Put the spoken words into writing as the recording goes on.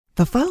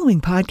The following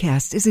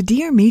podcast is a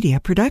Dear Media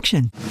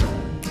production.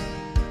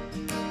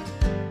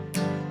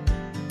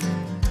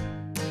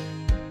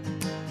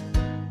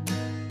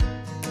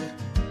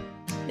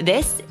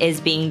 This is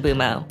Being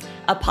Boomo,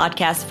 a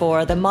podcast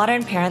for the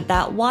modern parent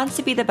that wants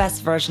to be the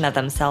best version of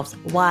themselves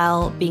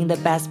while being the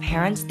best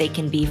parents they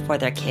can be for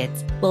their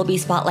kids. We'll be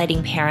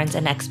spotlighting parents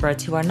and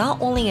experts who are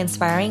not only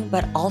inspiring,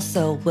 but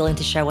also willing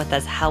to share with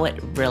us how it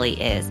really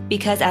is.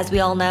 Because as we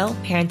all know,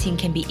 parenting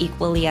can be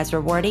equally as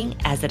rewarding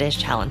as it is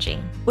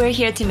challenging. We're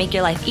here to make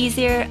your life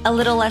easier, a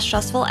little less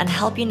stressful, and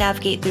help you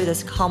navigate through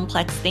this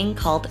complex thing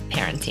called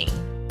parenting.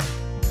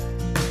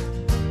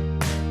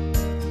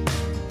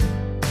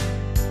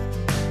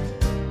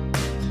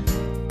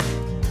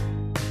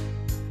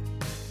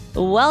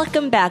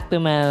 Welcome back,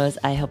 Boomos.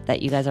 I hope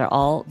that you guys are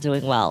all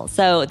doing well.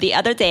 So the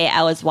other day,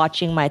 I was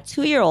watching my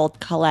 2-year-old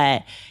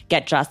Colette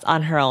get dressed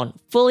on her own,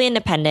 fully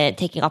independent,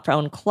 taking off her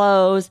own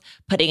clothes,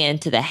 putting it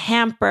into the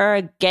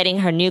hamper, getting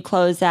her new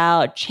clothes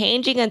out,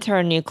 changing into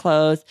her new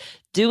clothes,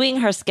 doing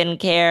her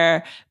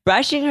skincare,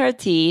 brushing her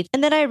teeth.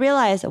 And then I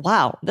realized,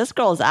 wow, this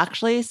girl is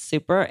actually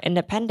super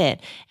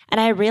independent. And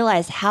I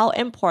realized how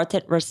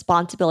important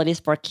responsibilities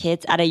for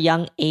kids at a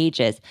young age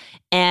is.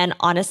 And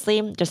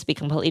honestly, just to be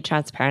completely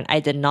transparent,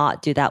 I did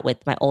not do that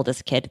with my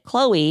oldest kid,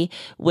 Chloe,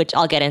 which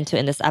I'll get into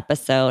in this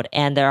episode.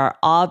 And there are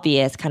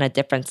obvious kind of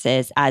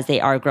differences as they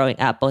are growing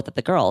up, both of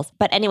the girls.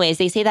 But anyways,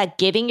 they say that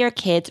giving your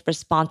kids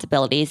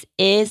responsibilities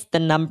is the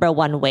number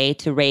one way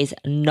to raise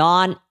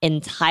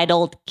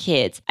non-entitled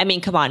kids. I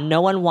mean, come on,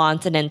 no one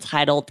wants an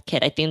entitled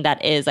kid. I think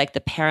that is like the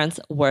parents'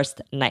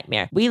 worst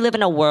nightmare. We live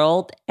in a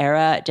world,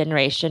 era,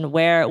 generation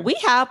where we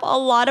have a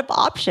lot of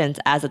options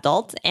as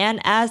adults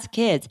and as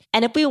kids.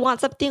 And if we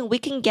want something, we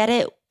can get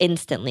it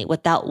instantly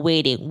without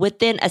waiting,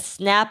 within a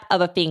snap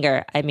of a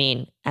finger. I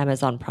mean,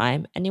 Amazon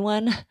Prime,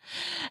 anyone?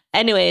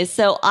 Anyways,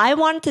 so I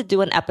wanted to do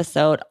an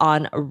episode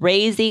on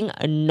raising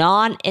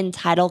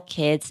non-entitled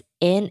kids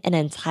in an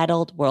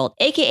entitled world,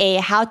 aka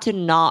how to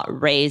not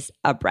raise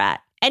a brat.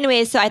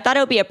 Anyway, so I thought it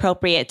would be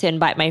appropriate to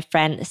invite my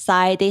friend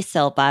Sai de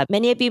Silva.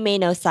 Many of you may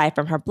know Sai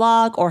from her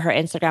blog or her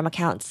Instagram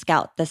account,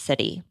 Scout the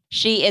City.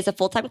 She is a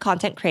full-time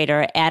content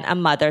creator and a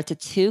mother to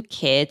 2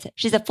 kids.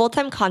 She's a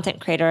full-time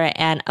content creator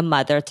and a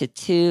mother to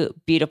 2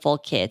 beautiful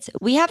kids.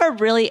 We have a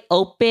really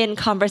open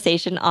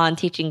conversation on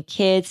teaching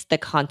kids the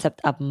concept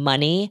of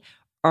money,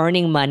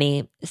 earning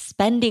money,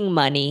 spending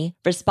money,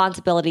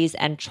 responsibilities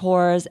and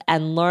chores,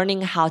 and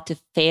learning how to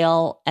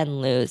fail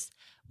and lose.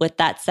 With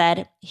that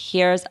said,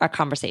 here's our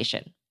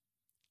conversation.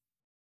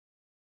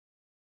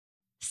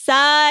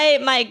 Sai,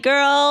 my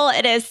girl,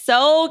 it is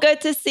so good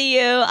to see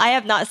you. I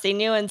have not seen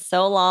you in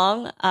so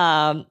long,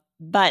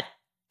 but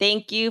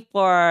thank you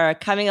for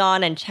coming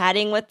on and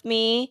chatting with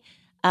me.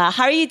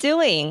 How are you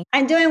doing?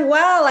 I'm doing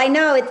well. I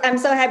know. I'm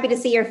so happy to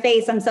see your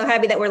face. I'm so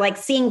happy that we're like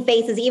seeing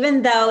faces,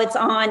 even though it's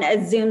on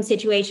a Zoom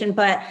situation.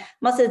 But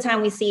most of the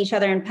time we see each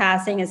other in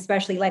passing,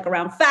 especially like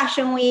around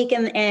Fashion Week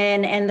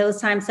and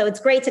those times. So it's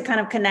great to kind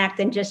of connect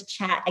and just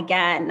chat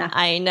again.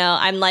 I know.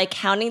 I'm like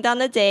counting down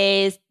the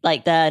days,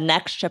 like the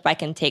next trip I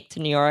can take to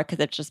New York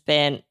because it's just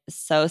been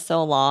so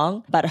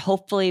long. But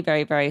hopefully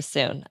very, very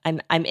soon.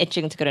 I'm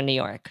itching to go to New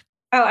York.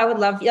 Oh, I would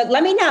love you.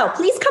 Let me know.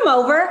 Please come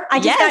over. I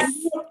just got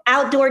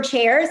outdoor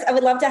chairs. I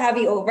would love to have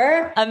you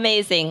over.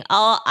 Amazing.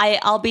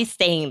 I'll be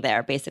staying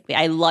there, basically.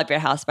 I love your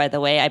house, by the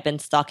way. I've been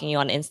stalking you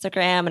on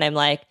Instagram and I'm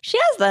like, she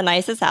has the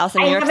nicest house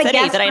in New York City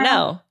that I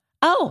know.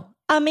 Oh,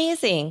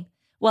 amazing.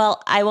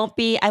 Well, I won't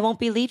be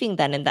leaving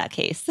then in that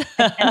case.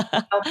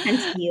 I'll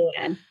pencil you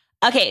in.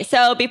 Okay,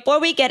 so before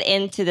we get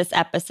into this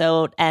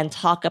episode and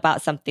talk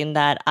about something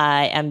that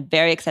I am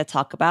very excited to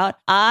talk about,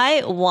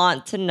 I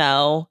want to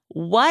know,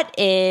 what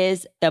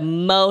is the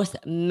most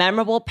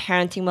memorable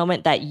parenting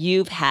moment that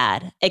you've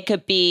had? It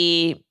could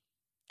be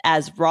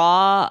as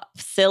raw,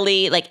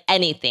 silly, like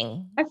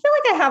anything. I feel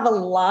like I have a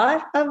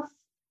lot of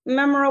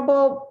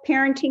memorable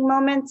parenting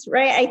moments,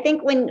 right? I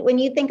think when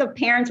you think of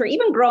parents, or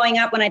even growing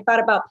up, when I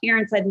thought about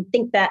parents, I would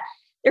think that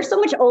they're so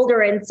much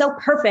older and so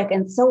perfect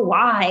and so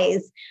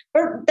wise,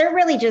 but they're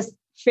really just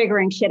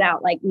figuring shit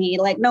out like me.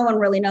 Like no one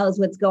really knows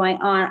what's going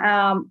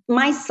on.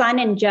 My son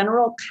in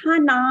general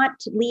cannot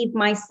leave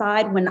my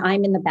side when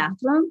I'm in the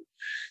bathroom.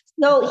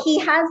 So he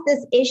has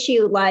this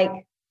issue, like,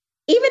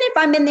 even if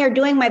I'm in there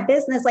doing my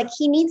business, like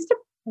he needs to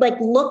like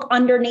look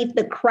underneath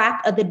the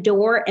crack of the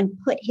door and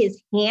put his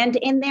hand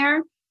in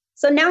there.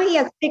 So now he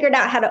has figured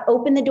out how to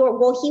open the door.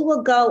 Well, he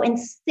will go and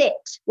sit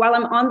while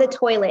I'm on the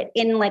toilet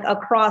in like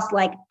across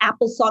like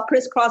applesauce,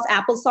 crisscross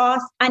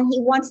applesauce. And he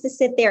wants to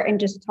sit there and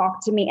just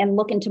talk to me and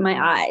look into my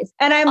eyes.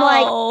 And I'm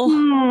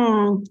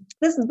like,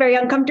 this is very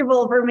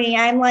uncomfortable for me.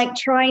 I'm like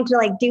trying to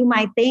like do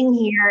my thing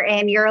here.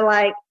 And you're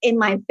like in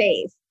my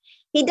face.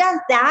 He does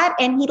that.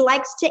 And he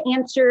likes to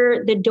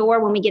answer the door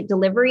when we get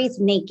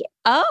deliveries naked.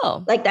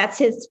 Oh, like that's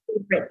his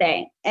favorite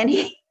thing. And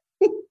he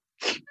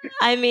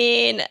I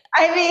mean,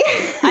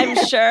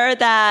 I'm sure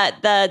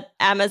that the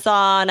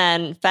Amazon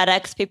and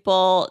FedEx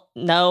people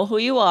know who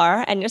you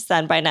are and your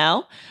son by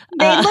now.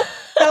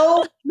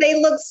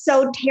 they look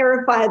so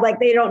terrified, like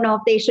they don't know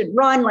if they should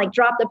run, like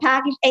drop the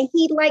package. And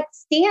he like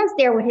stands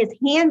there with his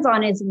hands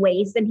on his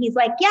waist and he's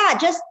like, yeah,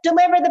 just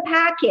deliver the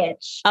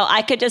package. Oh,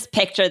 I could just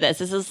picture this.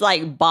 This is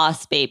like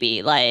Boss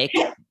Baby. Like,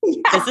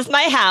 This is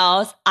my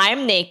house.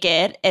 I'm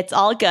naked. It's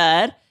all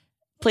good.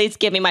 Please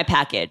give me my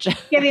package.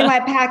 Give me my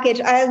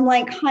package. I'm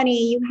like,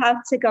 honey, you have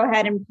to go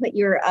ahead and put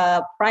your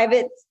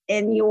privates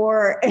in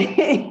your,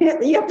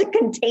 you have to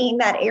contain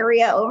that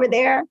area over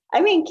there.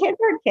 I mean, kids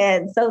are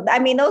kids. So, I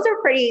mean, those are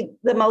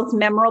the most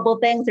memorable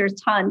things. There's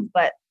tons,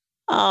 but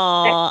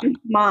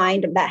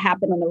mind that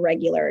happened on the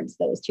regular. It's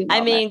those two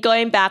moments. I mean,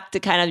 going back to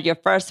kind of your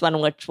first one,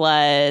 which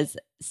was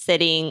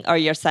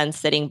your son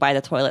sitting by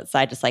the toilet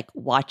side, just like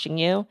watching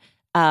you.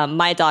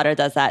 My daughter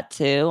does that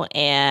too.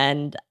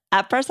 And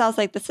at first I was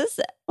like, this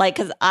is like,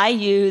 because I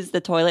use the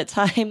toilet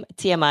time,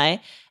 TMI,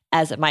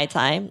 as my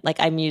time. Like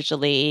I'm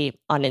usually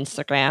on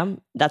Instagram.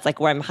 That's like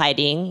where I'm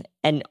hiding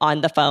and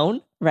on the phone,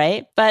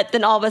 right? But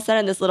then all of a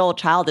sudden this little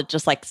child is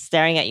just like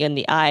staring at you in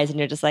the eyes and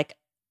you're just like,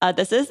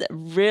 this is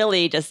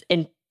really just,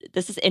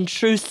 this is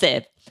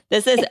intrusive.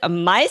 This is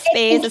my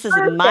space. This is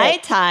my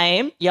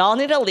time. Y'all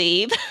need to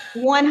leave.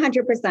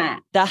 100%.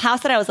 The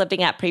house that I was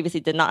living at previously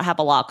did not have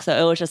a lock. So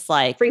it was just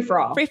like free for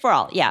all. Free for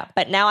all. Yeah.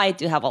 But now I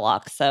do have a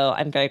lock. So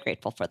I'm very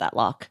grateful for that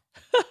lock.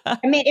 I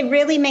mean, it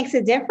really makes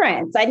a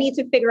difference. I need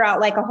to figure out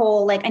like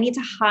I need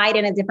to hide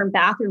in a different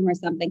bathroom or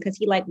something because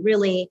he like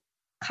really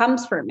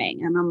comes for me.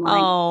 And I'm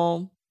like,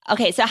 oh,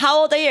 okay. So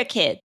how old are your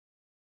kids?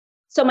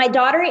 So my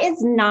daughter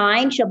is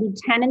 9. She'll be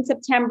 10 in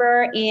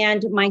September.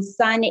 And my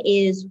son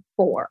is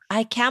 4.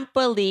 I can't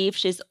believe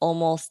she's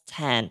almost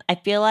 10. I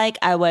feel like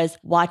I was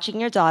watching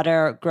your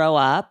daughter grow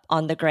up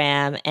on the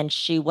gram and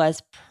she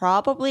was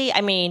probably,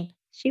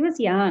 she was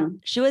young.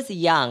 She was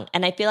young.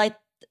 And I feel like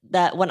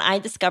that when I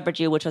discovered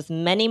you, which was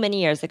many,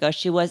 many years ago,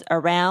 she was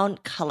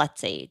around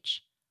Colette's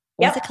age.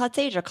 Was it Colette's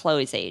age or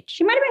Chloe's age?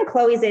 She might have been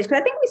Chloe's age because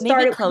I think we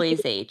started maybe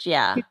Chloe's age,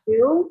 yeah.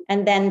 2,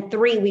 and then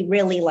 3 we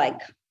really like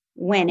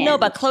went in. No,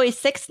 but Chloe's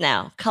 6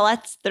 now.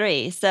 Colette's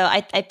 3. So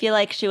I feel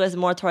like she was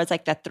more towards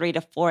like the 3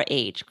 to 4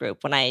 age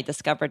group when I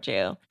discovered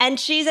you. And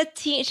she's a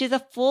teen. She's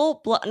a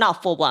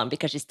not full blown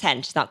because she's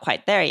 10. She's not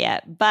quite there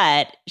yet.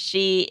 But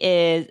she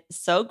is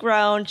so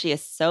grown. She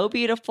is so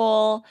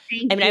beautiful.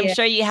 I'm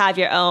sure you have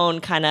your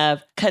own kind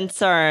of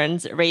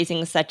concerns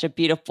raising such a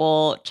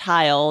beautiful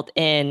child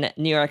in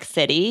New York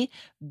City.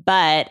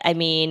 But I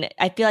mean,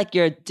 I feel like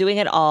you're doing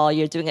it all.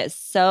 You're doing it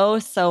so,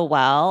 so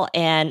well.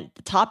 And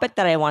the topic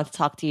that I want to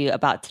talk to you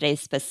about today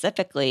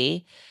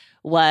specifically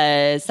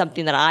was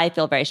something that I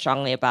feel very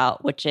strongly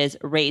about, which is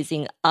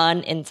raising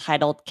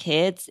unentitled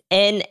kids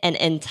in an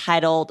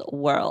entitled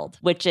world,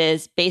 which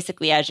is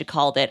basically, as you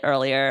called it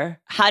earlier,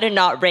 how to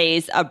not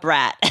raise a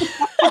brat. And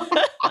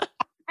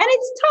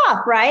it's tough,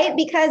 right?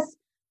 Because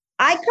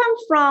I come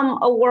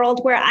from a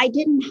world where I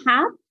didn't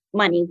have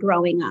money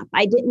growing up.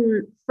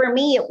 For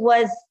me, it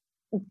was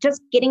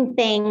just getting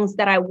things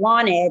that I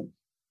wanted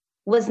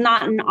was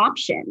not an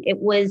option. It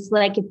was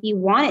like, if you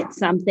wanted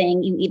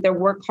something, you either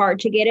work hard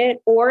to get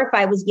it, or if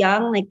I was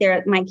young, like they're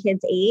at my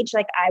kids' age,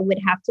 like I would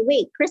have to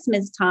wait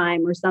Christmas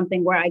time or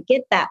something where I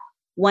get that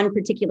one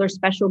particular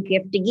special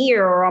gift a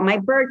year or on my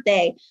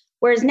birthday.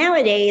 Whereas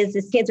nowadays,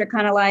 these kids are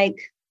kind of like,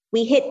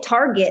 we hit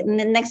Target and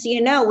then next thing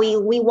you know,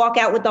 we walk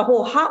out with the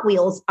whole Hot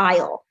Wheels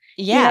aisle.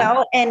 Yeah. You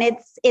know, and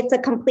it's a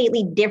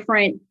completely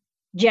different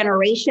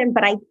generation.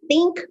 But I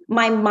think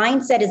my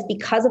mindset is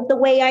because of the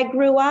way I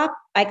grew up,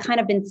 I kind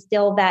of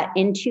instill that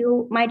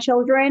into my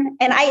children.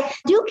 And I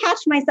do catch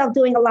myself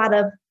doing a lot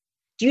of,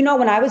 do you know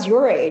when I was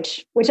your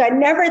age, which I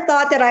never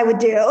thought that I would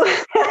do.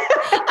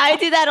 I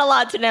do that a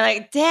lot too. And I'm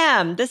like,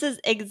 damn, this is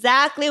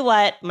exactly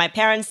what my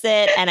parents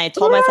did. And I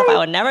told myself I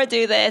would never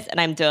do this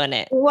and I'm doing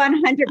it.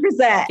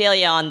 100%. Feel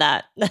you on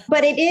that.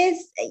 But it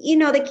is, you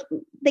know,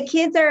 the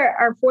kids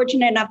are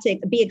fortunate enough to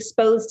be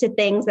exposed to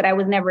things that I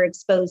was never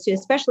exposed to,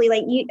 especially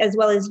like you, as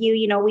well as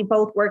you know, we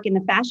both work in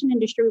the fashion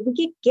industry. We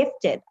get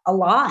gifted a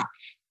lot.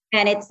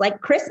 And it's like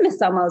Christmas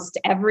almost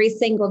every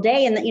single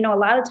day. And, you know, a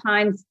lot of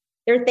times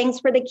there are things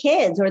for the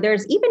kids, or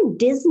there's even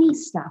Disney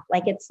stuff.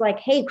 Like it's like,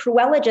 hey,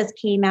 Cruella just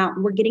came out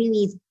and we're getting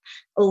these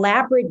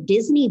elaborate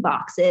Disney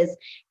boxes.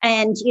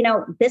 And, you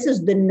know, this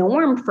is the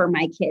norm for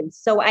my kids.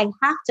 So I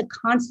have to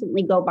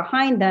constantly go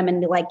behind them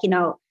and be like, you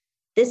know,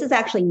 this is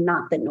actually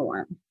not the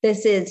norm.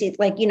 This is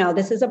like, you know,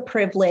 this is a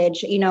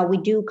privilege. You know, we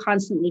do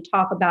constantly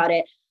talk about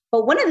it.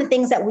 But one of the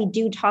things that we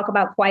do talk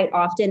about quite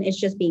often is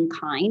just being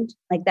kind.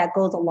 Like that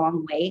goes a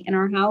long way in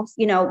our house.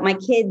 You know, my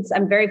kids,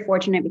 I'm very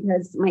fortunate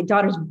because my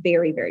daughter's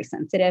very, very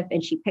sensitive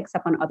and she picks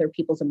up on other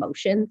people's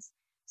emotions.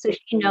 So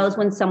she knows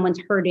when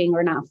someone's hurting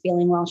or not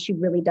feeling well. She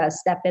really does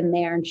step in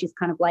there and she's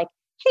kind of like,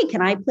 hey,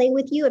 can I play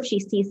with you? If she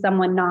sees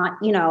someone not,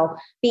 you know,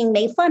 being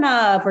made fun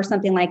of or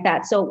something like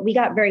that. So we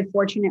got very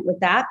fortunate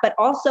with that, but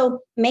also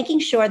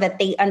making sure that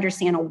they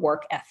understand a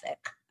work ethic.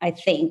 I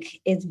think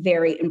is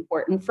very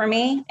important for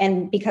me.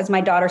 And because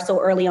my daughter so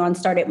early on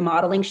started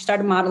modeling, she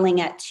started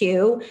modeling at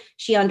 2.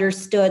 She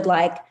understood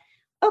like,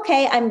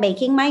 okay, I'm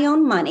making my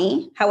own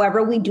money.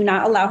 However, we do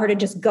not allow her to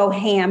just go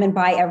ham and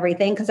buy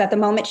everything. Because at the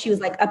moment she was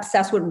like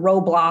obsessed with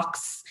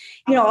Roblox,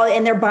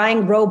 and they're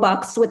buying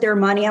Robux with their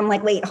money. I'm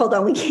like, wait, hold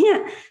on. We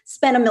can't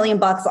spend $1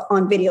 million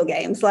on video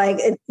games. Like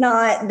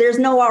there's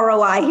no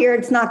ROI here.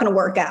 It's not going to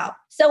work out.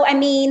 So, I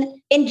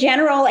mean, in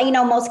general,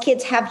 most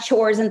kids have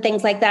chores and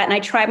things like that. And I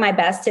try my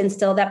best to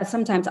instill that. But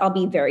sometimes I'll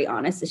be very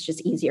honest. It's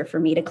just easier for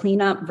me to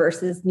clean up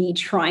versus me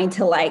trying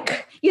to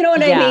you know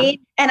what I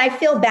mean? And I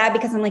feel bad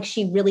because I'm like,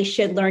 she really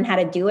should learn how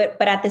to do it.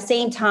 But at the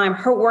same time,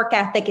 her work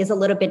ethic is a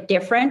little bit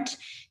different.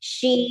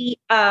 She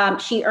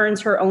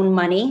earns her own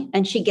money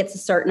and she gets a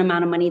certain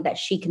amount of money that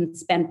she can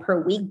spend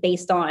per week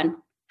based on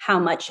how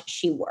much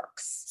she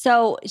works.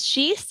 So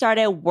she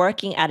started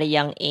working at a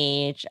young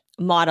age,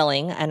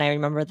 modeling, and I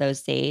remember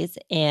those days.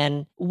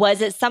 And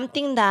was it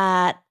something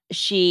that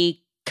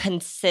she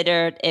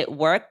considered it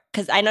work?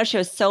 Because I know she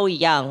was so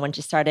young when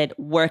she started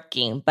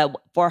working, but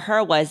for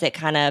her, was it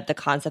kind of the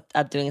concept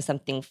of doing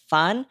something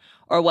fun,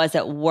 or was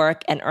it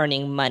work and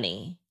earning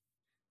money?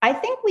 I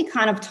think we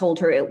kind of told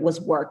her it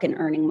was work and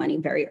earning money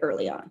very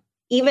early on.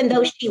 Even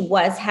though she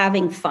was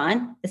having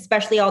fun,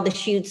 especially all the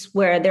shoots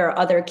where there are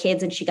other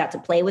kids and she got to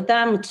play with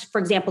them. For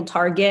example,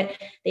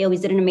 Target, they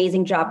always did an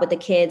amazing job with the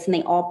kids and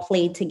they all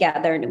played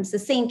together and it was the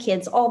same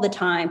kids all the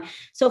time.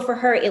 So for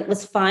her, it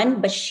was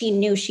fun, but she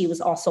knew she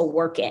was also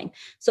working.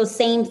 So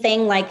same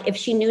thing, like if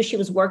she knew she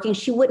was working,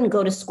 she wouldn't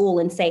go to school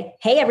and say,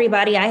 hey,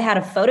 everybody, I had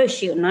a photo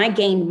shoot and I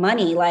gained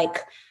money. Like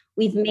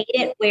we've made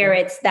it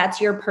where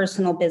that's your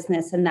personal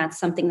business and that's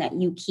something that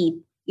you keep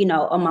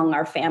among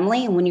our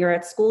family. And when you're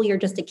at school, you're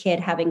just a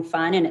kid having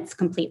fun and it's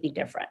completely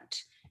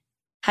different.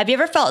 Have you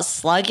ever felt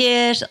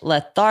sluggish,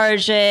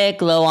 lethargic,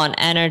 low on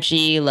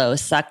energy, low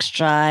sex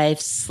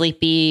drive,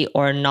 sleepy,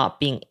 or not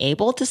being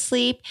able to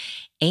sleep?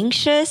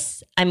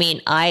 Anxious? I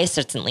mean, I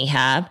certainly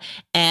have.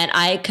 And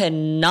I could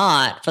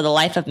not, for the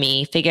life of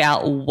me, figure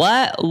out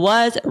what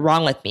was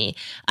wrong with me.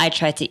 I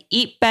tried to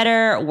eat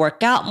better,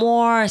 work out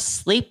more,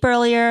 sleep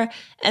earlier.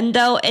 And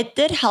though it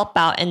did help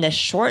out in the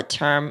short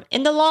term,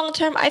 in the long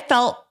term, I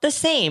felt the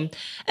same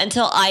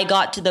until I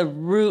got to the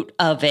root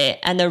of it.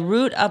 And the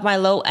root of my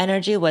low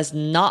energy was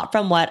not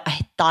from what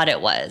I thought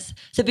it was.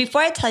 So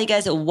before I tell you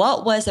guys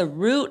what was the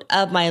root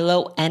of my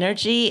low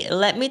energy,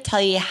 let me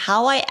tell you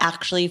how I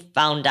actually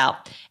found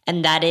out.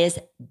 And that is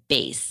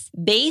BASE.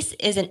 BASE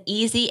is an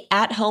easy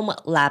at-home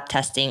lab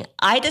testing.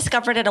 I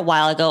discovered it a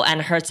while ago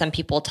and heard some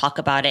people talk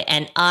about it,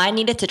 and I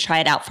needed to try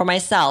it out for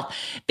myself.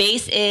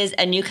 BASE is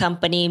a new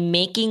company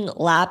making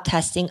lab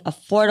testing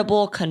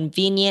affordable,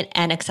 convenient,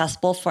 and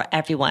accessible for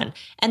everyone.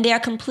 And they are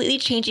completely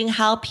changing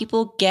how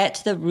people get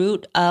to the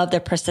root of their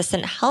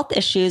persistent health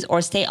issues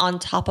or stay on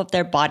top of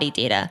their body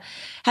data.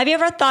 Have you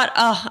ever thought,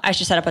 I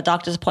should set up a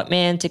doctor's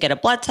appointment to get a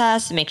blood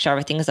test to make sure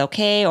everything is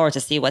okay or to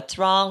see what's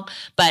wrong?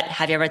 But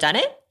have you ever done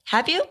it?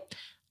 Have you?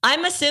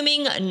 I'm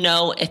assuming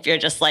no if you're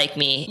just like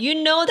me.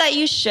 You know that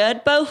you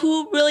should, but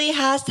who really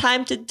has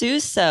time to do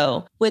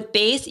so? With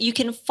BASE, you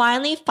can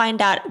finally find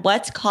out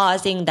what's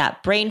causing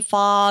that brain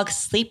fog,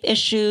 sleep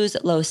issues,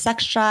 low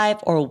sex drive,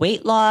 or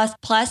weight loss,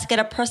 plus get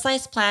a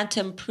personalized plan to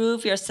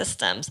improve your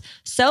systems.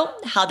 So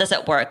how does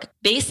it work?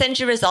 BASE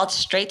sends you results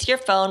straight to your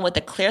phone with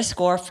a clear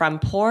score from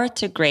poor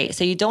to great,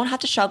 so you don't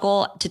have to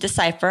struggle to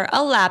decipher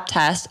a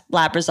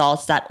lab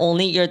results that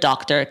only your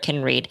doctor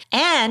can read.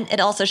 And it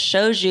also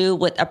shows you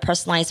with a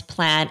personalized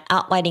plan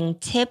outlining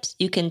tips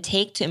you can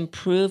take to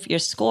improve your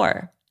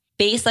score.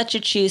 BASE lets you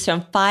choose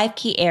from 5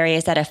 key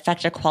areas that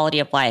affect your quality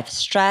of life: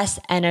 stress,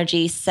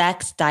 energy,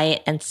 sex,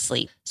 diet, and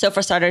sleep. So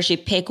for starters, you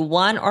pick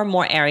one or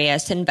more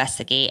areas to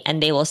investigate,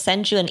 and they will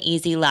send you an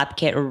easy lab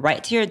kit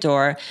right to your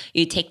door.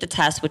 You take the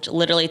test, which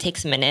literally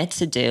takes minutes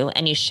to do,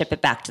 and you ship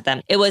it back to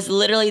them. It was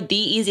literally the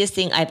easiest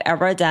thing I've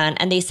ever done,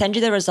 and they send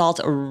you the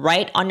results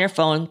right on your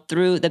phone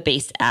through the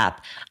BASE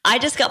app. I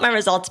just got my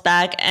results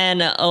back,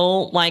 and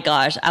oh my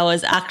gosh, I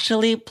was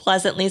actually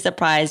pleasantly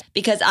surprised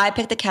because I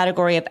picked the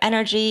category of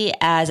energy,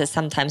 as it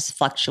sometimes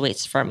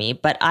fluctuates for me,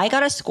 but I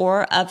got a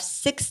score of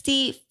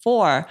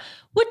 64,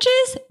 which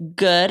is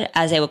good,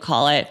 as they would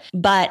call it.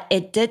 But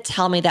it did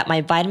tell me that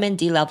my vitamin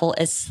D level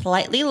is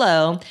slightly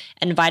low,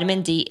 and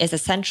vitamin D is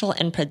essential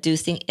in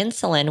producing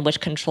insulin, which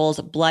controls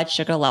blood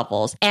sugar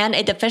levels. And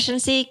a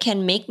deficiency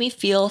can make me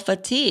feel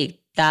fatigued.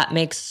 That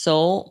makes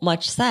so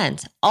much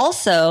sense.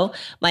 Also,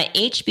 my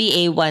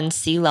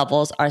HbA1c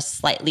levels are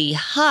slightly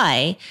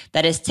high.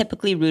 That is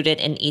typically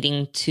rooted in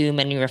eating too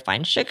many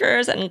refined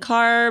sugars and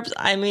carbs.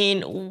 I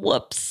mean,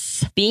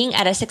 whoops. Being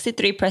at a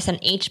 63%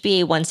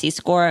 HbA1c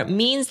score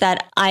means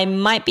that I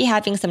might be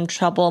having some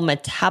trouble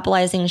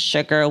metabolizing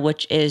sugar,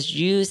 which is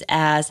used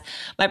as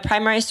my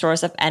primary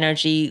source of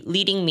energy,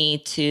 leading me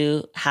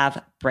to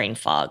have brain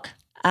fog.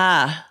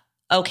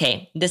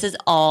 Okay, this is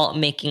all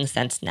making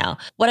sense now.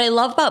 What I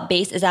love about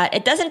BASE is that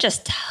it doesn't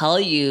just tell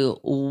you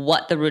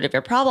what the root of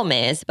your problem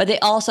is, but they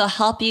also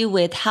help you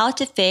with how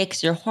to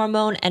fix your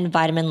hormone and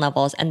vitamin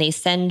levels. And they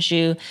send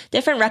you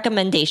different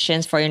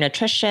recommendations for your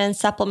nutrition,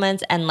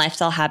 supplements, and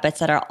lifestyle habits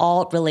that are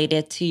all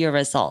related to your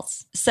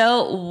results.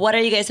 So what are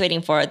you guys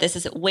waiting for? This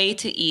is way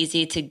too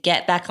easy to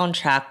get back on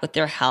track with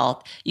your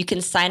health. You can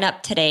sign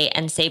up today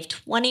and save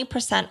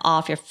 20%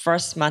 off your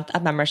first month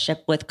of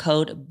membership with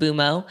code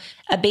BOOMO.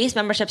 A BASE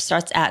membership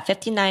starts at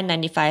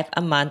 $59.95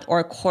 a month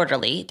or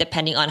quarterly,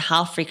 depending on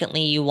how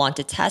frequently you want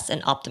to test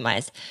and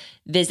optimize.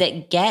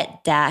 Visit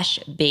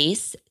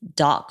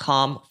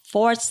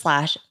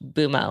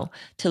get-base.com/BOOMO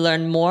to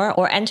learn more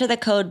or enter the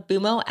code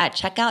BOOMO at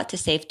checkout to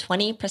save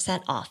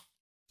 20% off.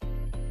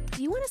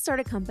 Do you want to start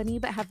a company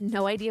but have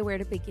no idea where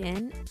to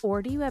begin?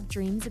 Or do you have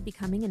dreams of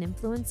becoming an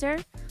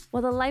influencer?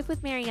 Well, the Life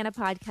with Mariana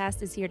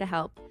podcast is here to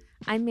help.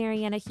 I'm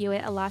Mariana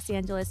Hewitt, a Los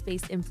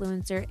Angeles-based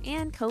influencer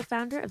and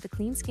co-founder of the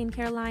clean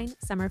skincare line,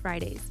 Summer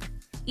Fridays.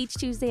 Each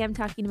Tuesday, I'm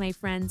talking to my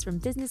friends from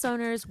business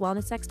owners,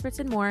 wellness experts,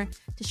 and more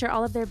to share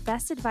all of their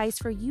best advice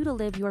for you to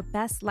live your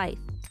best life.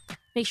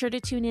 Make sure to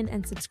tune in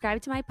and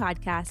subscribe to my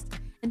podcast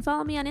and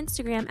follow me on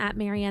Instagram at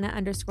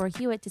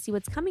Mariana_Hewitt to see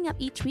what's coming up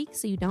each week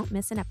so you don't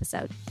miss an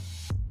episode.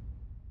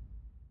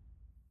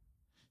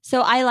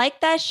 So I like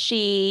that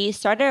she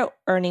started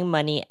earning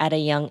money at a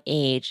young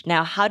age.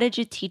 Now, how did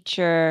you teach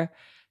her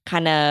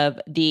now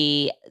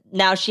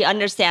she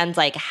understands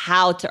like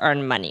how to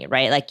earn money,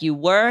 right? Like you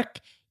work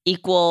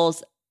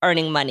equals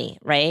earning money,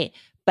 right?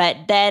 But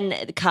then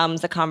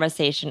comes the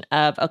conversation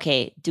of,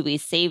 okay, do we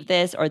save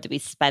this or do we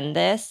spend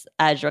this,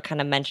 as you were kind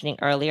of mentioning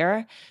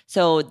earlier?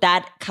 So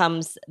that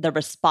comes the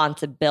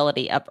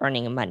responsibility of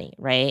earning money,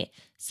 right?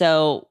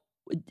 So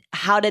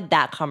how did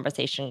that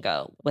conversation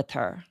go with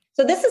her?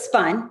 So this is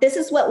fun. This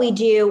is what we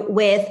do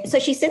so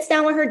she sits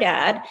down with her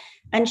dad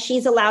and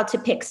she's allowed to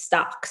pick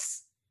stocks.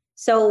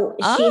 So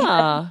she has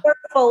a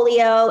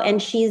portfolio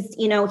and she's,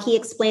 he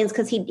explains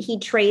because he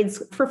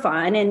trades for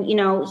fun and,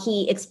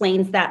 he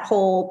explains that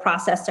whole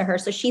process to her.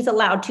 So she's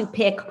allowed to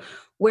pick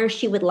where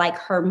she would like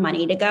her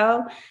money to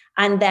go.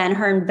 And then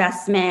her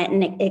investment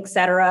and et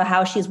cetera,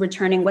 how she's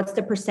returning, what's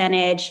the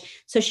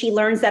percentage. So she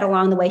learns that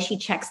along the way. She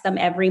checks them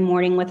every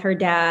morning with her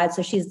dad.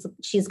 So she's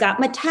got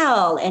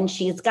Mattel and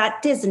she's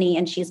got Disney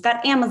and she's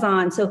got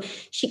Amazon. So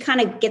she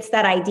kind of gets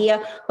that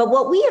idea. But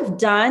what we have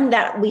done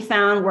that we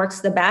found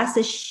works the best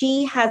is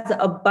she has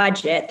a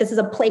budget. This is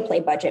a play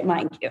budget,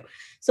 mind you.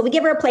 So we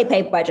give her a play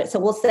budget. So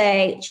we'll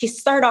say she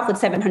started off with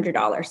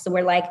 $700. So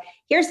we're like,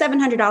 here's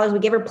 $700. We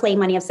give her play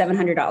money of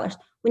 $700.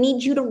 We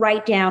need you to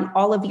write down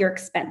all of your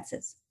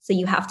expenses. So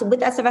you have to, with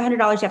that $700,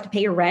 you have to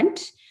pay your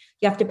rent.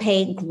 You have to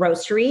pay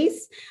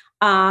groceries.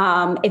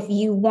 If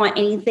you want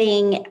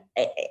anything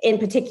in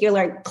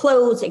particular,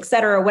 clothes, et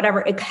cetera,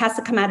 whatever, it has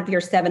to come out of your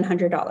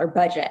 $700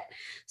 budget.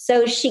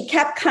 So she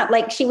kept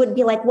she would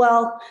be like,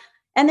 well,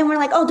 and then we're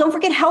like, oh, don't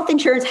forget health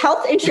insurance.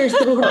 Health insurance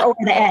threw her over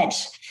the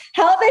edge.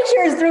 Health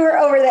insurance threw her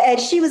over the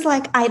edge. She was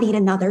like, I need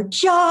another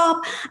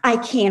job. I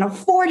can't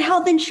afford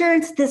health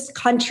insurance. This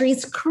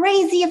country's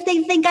crazy if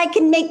they think I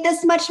can make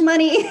this much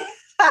money.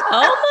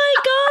 Oh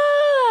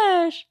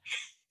my gosh.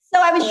 So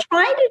I was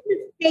trying to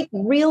just take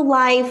real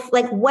life,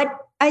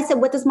 what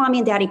does mommy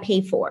and daddy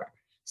pay for?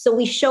 So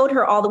we showed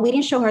her we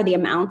didn't show her the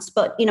amounts,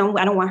 but I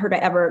don't want her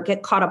to ever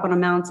get caught up on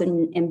amounts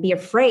and be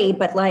afraid.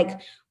 But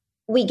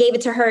we gave it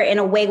to her in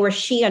a way where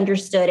she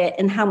understood it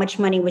and how much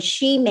money was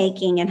she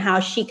making and how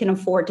she can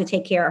afford to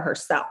take care of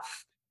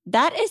herself.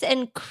 That is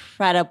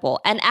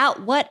incredible. And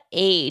at what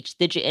age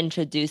did you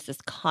introduce this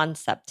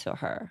concept to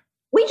her?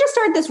 We just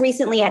started this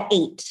recently at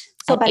 8.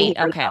 So about 8,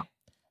 okay.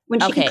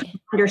 When she could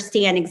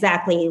understand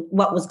exactly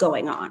what was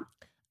going on.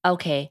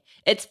 Okay.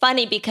 It's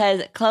funny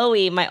because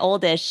Chloe, my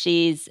oldest,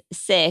 she's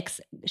 6.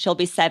 She'll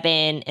be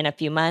 7 in a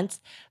few months.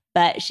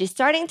 But she's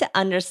starting to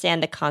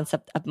understand the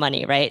concept of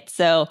money, right?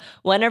 So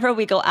whenever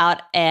we go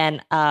out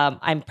and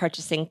I'm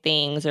purchasing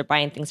things or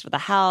buying things for the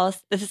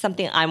house, this is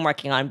something I'm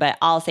working on, but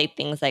I'll say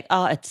things like,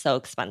 oh, it's so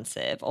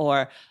expensive,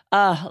 or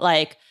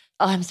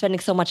I'm spending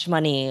so much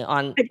money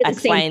on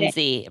X, Y, and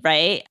Z,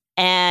 right?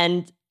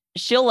 And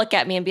she'll look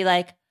at me and be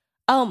like,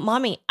 oh,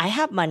 mommy, I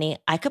have money.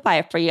 I could buy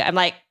it for you. I'm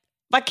like,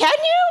 but can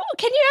you?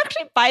 Can you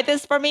actually buy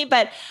this for me?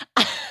 But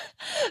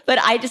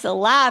I just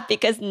laugh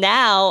because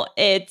now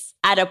it's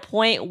at a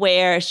point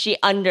where she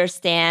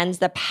understands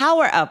the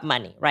power of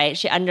money, right?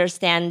 She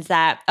understands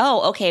that,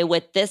 oh, okay,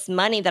 with this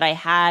money that I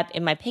have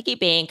in my piggy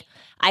bank,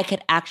 I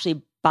could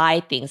actually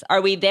buy things.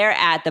 Are we there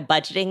at the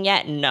budgeting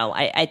yet? No,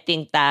 I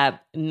think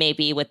that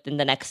maybe within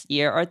the next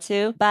year or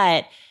two.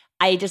 But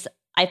I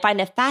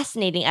find it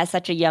fascinating at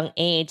such a young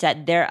age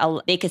that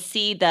they could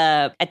see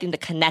the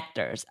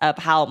connectors of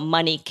how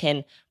money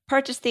can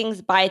purchase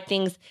things, buy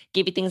things,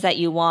 give you things that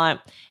you want.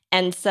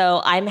 And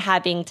so I'm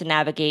having to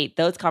navigate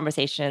those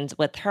conversations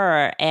with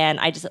her. And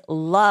I just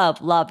love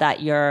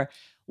that you're,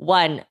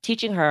 one,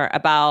 teaching her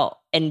about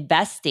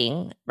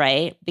investing,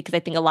 right? Because I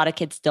think a lot of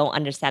kids don't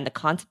understand the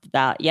concept of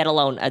that, yet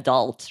alone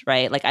adults,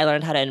 right? Like I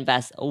learned how to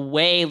invest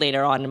way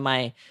later on in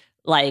my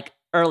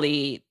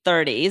early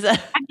 30s.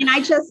 I mean,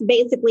 I just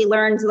basically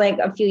learned like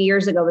a few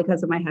years ago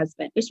because of my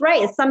husband. It's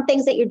right. It's some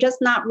things that you're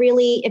just not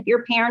really, if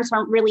your parents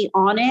aren't really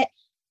on it,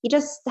 you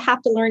just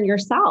have to learn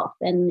yourself.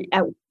 And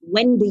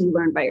when do you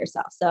learn by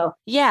yourself? So,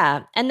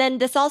 yeah. And then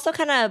this also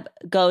kind of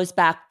goes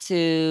back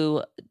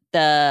to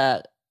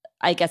the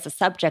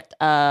subject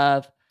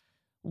of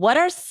what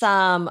are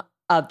some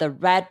of the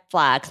red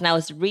flags. And I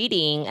was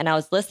reading and I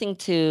was listening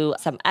to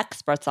some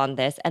experts on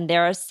this, and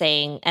they're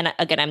saying, and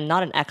again, I'm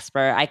not an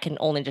expert. I can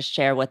only just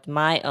share with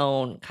my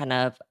own kind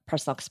of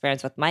personal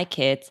experience with my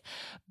kids.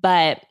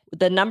 But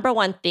the number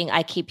one thing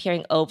I keep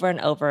hearing over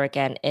and over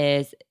again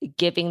is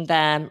giving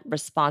them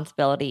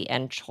responsibility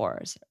and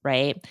chores,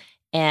 right?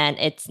 And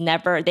it's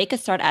never, they could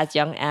start as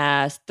young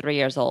as 3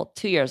 years old,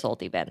 2 years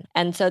old even.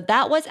 And so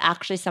that was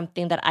actually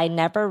something that I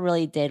never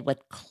really did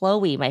with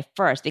Chloe, my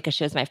first, because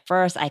she was my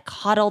first. I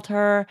coddled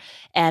her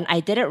and I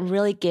didn't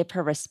really give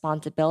her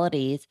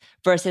responsibilities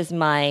versus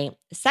my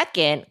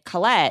second,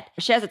 Colette.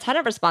 She has a ton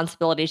of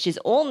responsibilities. She's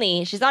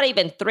not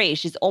even 3.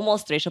 She's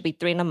almost 3. She'll be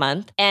 3 in a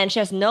month. And she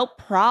has no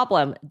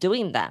problem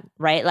doing them,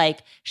 right?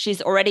 Like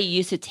she's already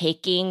used to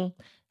taking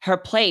her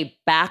plate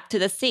back to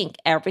the sink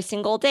every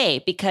single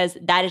day because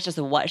that is just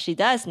what she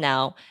does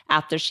now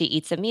after she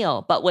eats a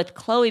meal. But with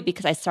Chloe,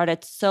 because I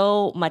started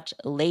so much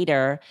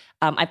later,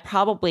 I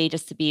probably,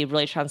 just to be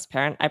really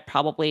transparent, I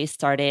probably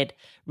started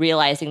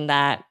realizing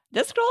that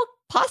this girl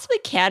possibly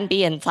can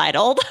be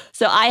entitled.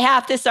 So I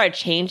have to start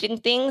changing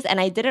things.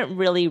 And I didn't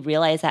really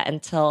realize that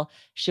until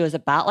she was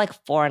about like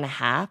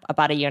 4.5,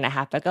 about a year and a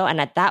half ago. And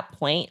at that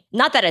point,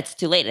 not that it's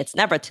too late, it's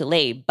never too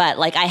late, but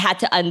like I had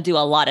to undo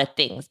a lot of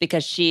things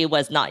because she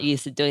was not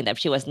used to doing them.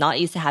 She was not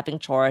used to having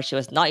chores. She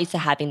was not used to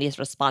having these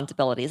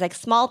responsibilities, like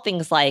small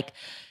things like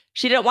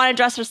she didn't want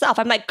to dress herself.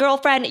 I'm like,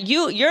 girlfriend,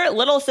 your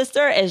little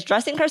sister is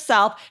dressing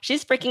herself.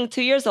 She's freaking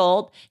 2 years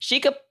old. She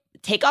could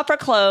take off her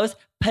clothes,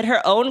 put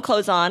her own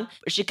clothes on.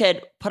 She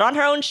could put on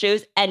her own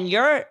shoes, and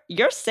you're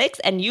 6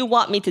 and you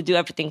want me to do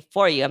everything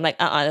for you. I'm like,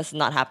 this is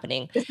not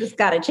happening. This has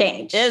got to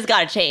change. It has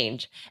got to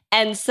change.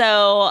 And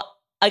so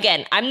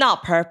again, I'm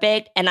not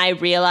perfect. And I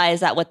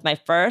realized that with my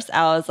first,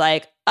 I was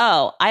like,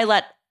 I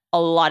let a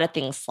lot of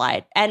things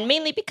slide. And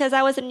mainly because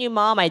I was a new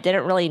mom, I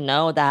didn't really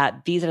know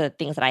that these are the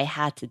things that I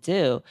had to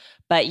do.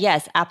 But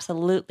yes,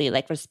 absolutely.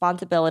 Like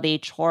responsibility,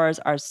 chores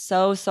are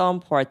so, so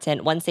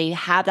important once they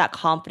have that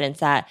confidence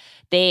that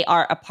they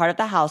are a part of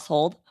the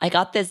household. I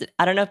got this,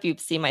 I don't know if you've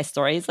seen my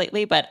stories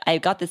lately, but I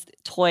got this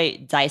toy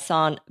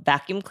Dyson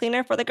vacuum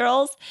cleaner for the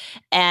girls.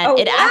 And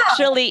it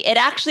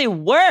actually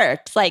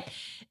works. Like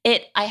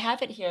I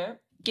have it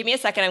here. Give me a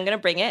second. I'm going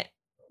to bring it.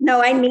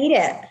 No, I need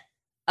it.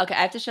 Okay,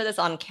 I have to show this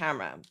on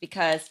camera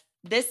because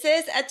this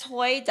is a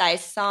toy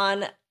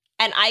Dyson,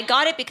 and I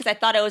got it because I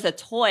thought it was a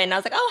toy, and I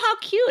was like, oh,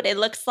 how cute. It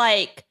looks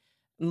like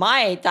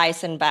my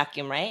Dyson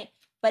vacuum, right?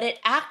 But it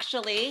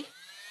actually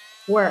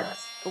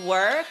works,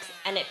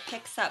 and it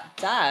picks up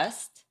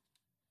dust.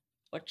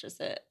 Which is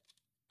it?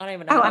 I don't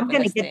even know. Oh, I'm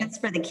going to get this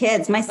for the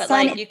kids. My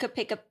son, you could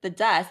pick up the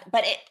dust,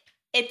 but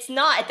it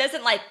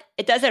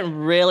doesn't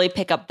really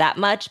pick up that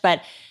much.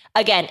 But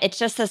again, it's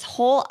just this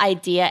whole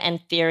idea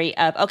and theory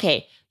of,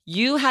 okay,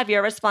 you have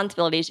your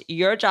responsibilities.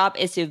 Your job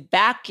is to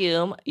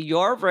vacuum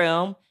your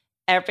room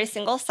every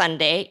single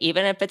Sunday,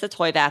 even if it's a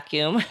toy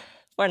vacuum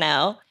for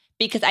now,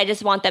 because I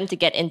just want them to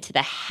get into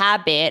the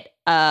habit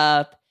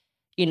of,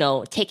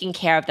 taking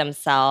care of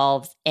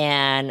themselves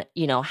and,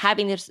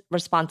 having these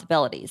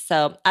responsibilities.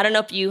 So I don't know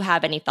if you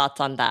have any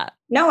thoughts on that.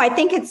 No, I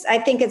think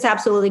it's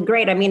absolutely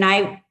great. I mean,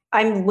 I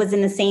was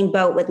in the same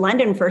boat with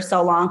London for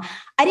so long.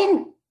 I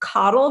didn't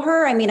coddle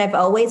her. I mean, I've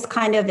always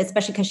kind of,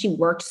 especially because she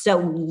worked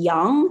so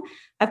young,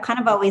 I've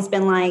kind of always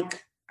been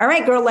like, all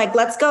right, girl, like,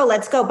 let's go.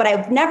 But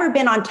I've never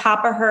been on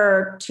top of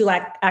her to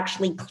like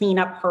actually clean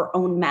up her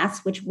own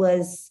mess, which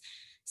was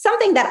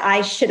something that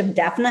I should have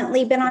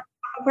definitely been on top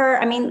of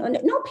her. I mean,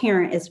 no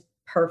parent is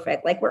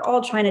perfect. Like we're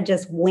all trying to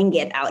just wing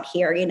it out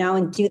here,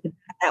 and do the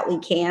best that we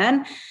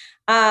can.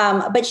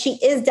 But she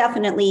is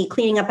definitely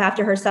cleaning up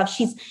after herself.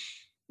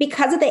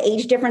 Because of the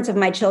age difference of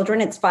my children,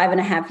 it's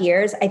 5.5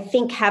 years. I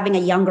think having a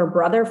younger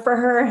brother for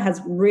her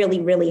has really,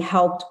 really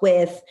helped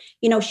with,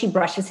 she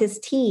brushes his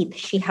teeth.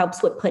 She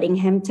helps with putting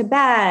him to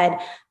bed.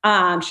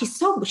 She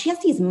has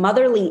these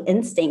motherly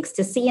instincts.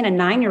 To see in a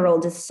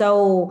 9-year-old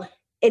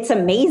it's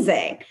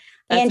amazing.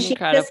 That's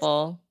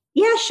incredible.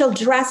 She'll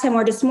dress him.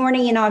 Or this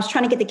morning, I was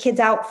trying to get the kids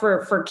out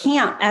for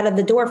camp, out of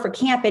the door for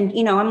camp. And,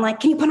 I'm like,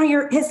 can you put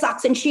on his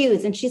socks and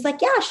shoes? And she's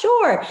like, yeah,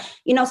 sure.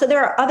 So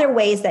there are other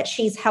ways that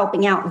she's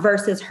helping out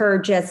versus her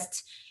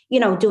just,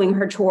 doing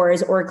her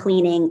chores or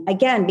cleaning.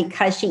 Again,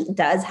 because she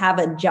does have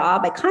a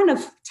job, I kind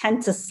of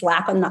tend to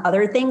slack on the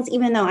other things,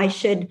 even though I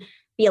should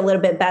be a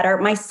little bit better.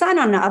 My son,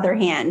 on the other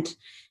hand,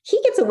 he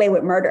gets away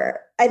with murder.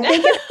 I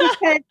think it's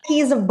because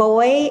he's a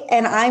boy.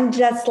 And I'm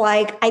just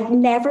like, I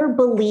never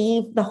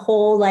believed the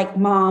whole like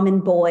mom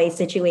and boy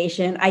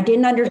situation. I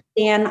didn't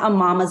understand a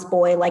mama's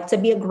boy, like to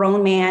be a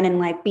grown man and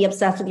like be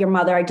obsessed with your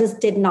mother. I just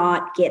did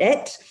not get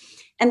it.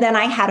 And then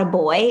I had a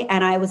boy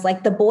and I was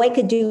like, the boy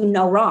could do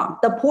no wrong.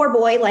 The poor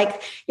boy,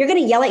 like, you're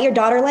going to yell at your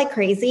daughter like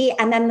crazy.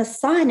 And then the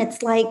son,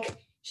 it's like,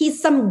 he's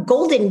some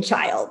golden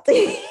child.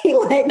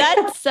 Like,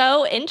 that's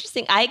so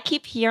interesting. I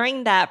keep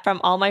hearing that from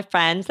all my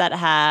friends that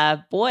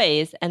have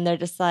boys, and they're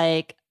just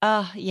like,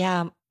 oh,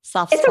 yeah,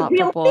 soft spot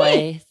for boys.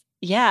 Thing.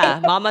 Yeah,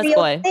 mama's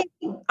boy.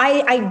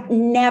 I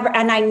never,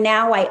 and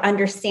now I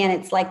understand.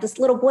 It's like this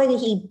little boy,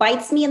 he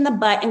bites me in the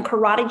butt and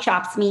karate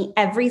chops me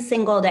every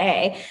single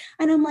day.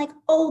 And I'm like,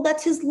 oh,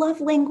 that's his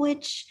love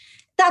language.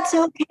 That's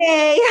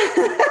okay.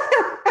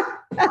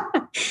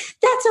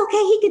 That's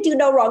okay. He could do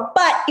no wrong.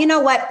 But you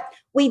know what?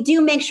 We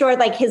do make sure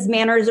like his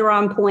manners are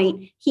on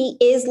point. He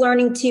is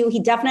learning to, he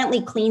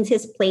definitely cleans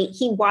his plate.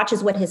 He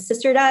watches what his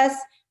sister does.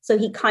 So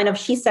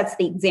she sets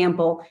the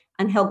example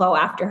and he'll go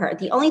after her.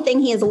 The only thing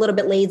he is a little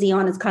bit lazy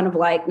on is kind of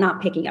like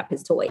not picking up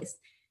his toys.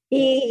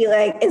 He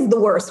like is the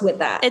worst with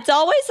that. It's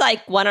always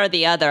like one or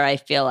the other, I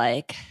feel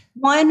like.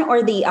 One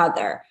or the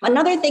other.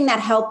 Another thing that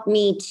helped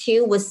me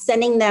too was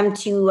sending them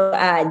to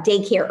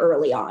daycare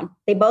early on.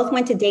 They both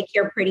went to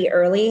daycare pretty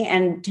early,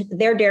 and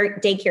their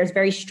daycare is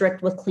very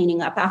strict with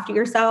cleaning up after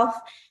yourself,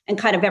 and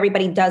kind of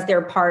everybody does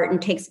their part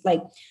and takes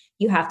like,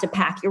 you have to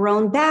pack your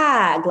own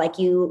bag, like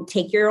you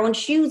take your own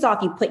shoes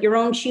off, you put your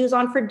own shoes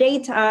on for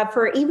daytime,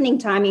 for evening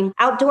time,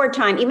 outdoor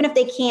time. Even if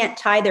they can't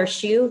tie their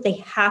shoe, they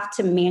have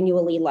to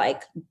manually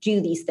like do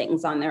these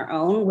things on their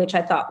own, which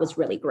I thought was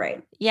really great.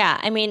 Yeah.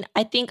 I mean,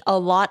 I think a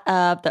lot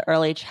of the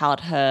early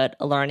childhood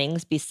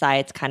learnings,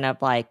 besides kind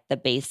of like the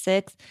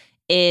basics,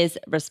 is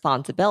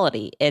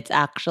responsibility. It's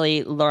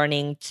actually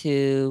learning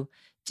to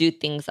do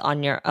things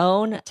on your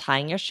own,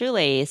 tying your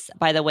shoelace.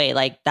 By the way,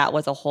 like that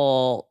was a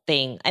whole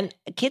thing. And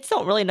kids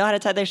don't really know how to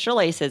tie their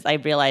shoelaces, I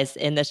realized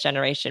in this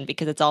generation,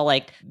 because it's all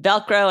like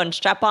Velcro and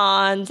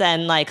strap-ons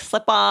and like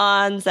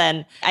slip-ons.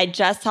 And I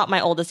just taught my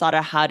oldest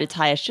daughter how to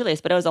tie a shoelace,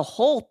 but it was a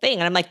whole thing.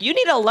 And I'm like, you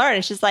need to learn.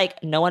 And she's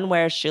like, no one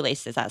wears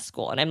shoelaces at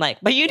school. And I'm like,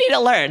 but you need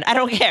to learn. I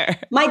don't care.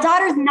 My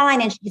daughter's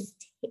 9 and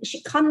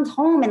she comes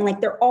home and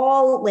like, they're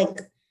all like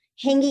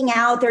hanging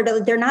out.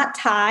 They're not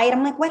tied.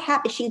 I'm like, what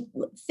happened? She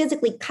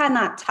physically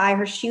cannot tie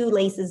her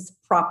shoelaces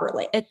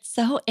properly. It's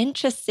so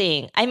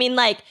interesting. I mean,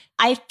 like,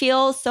 I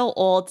feel so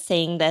old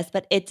saying this,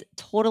 but it's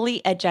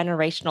totally a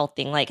generational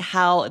thing. Like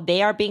how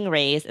they are being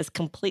raised is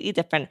completely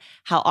different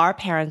how our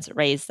parents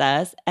raised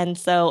us. And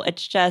so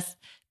it's just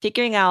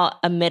figuring out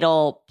a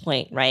middle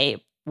point, right?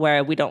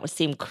 Where we don't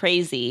seem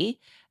crazy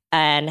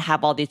and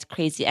have all these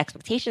crazy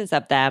expectations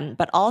of them,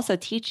 but also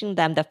teaching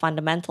them the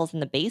fundamentals and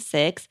the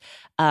basics,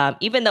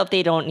 even though if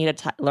they don't need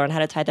to learn how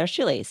to tie their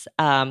shoelace.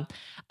 We're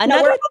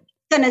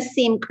going to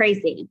seem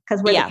crazy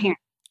because we're the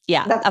parents.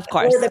 Yeah, of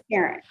course. We're the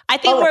parents. I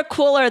think we're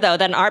cooler, though,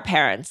 than our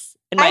parents,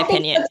 in my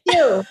opinion. I think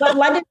so, too. But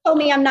London told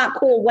me I'm not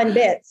cool one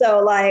bit. So,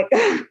 like...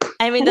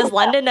 I mean, does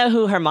London know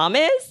who her mom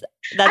is?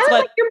 That's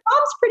like, your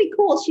mom's pretty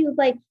cool. She was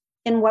like,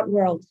 in what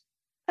world?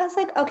 I was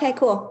like, okay,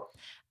 cool.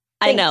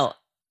 Thanks. I know.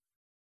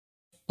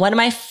 One of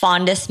my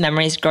fondest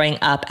memories growing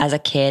up as a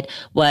kid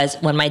was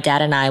when my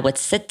dad and I would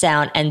sit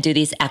down and do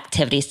these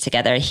activities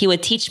together. He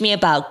would teach me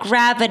about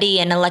gravity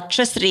and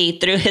electricity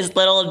through his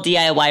little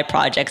DIY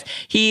projects.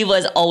 He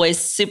was always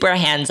super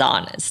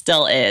hands-on,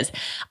 still is.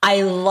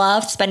 I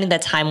loved spending the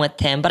time with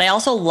him, but I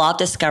also loved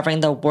discovering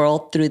the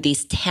world through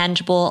these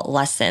tangible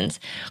lessons.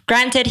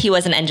 Granted, he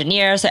was an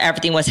engineer, so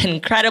everything was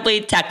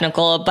incredibly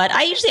technical, but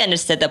I usually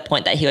understood the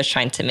point that he was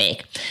trying to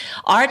make.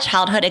 Our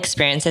childhood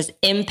experiences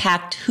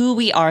impact who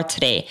we are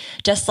today,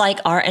 just like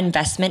our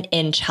investment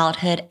in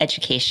childhood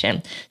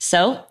education.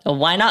 So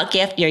why not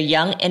gift your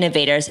young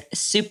innovators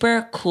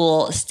super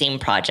cool STEAM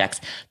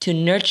projects to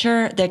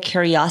nurture their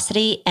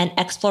curiosity and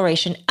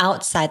exploration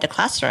outside the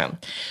classroom?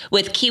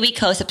 With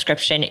KiwiCo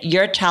subscription,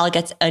 your child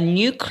gets a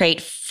new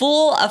crate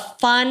full of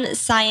fun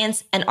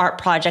science and art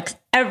projects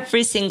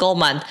every single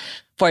month,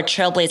 for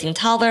trailblazing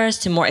toddlers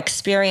to more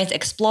experienced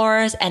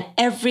explorers and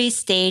every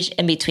stage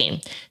in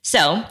between.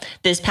 So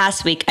this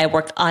past week, I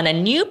worked on a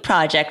new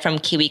project from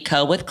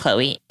KiwiCo with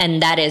Chloe, and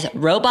that is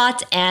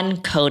robots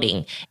and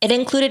coding. It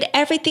included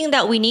everything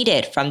that we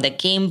needed, from the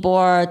game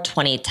board,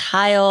 20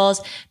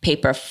 tiles,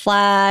 paper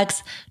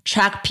flags,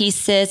 track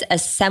pieces,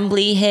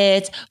 assembly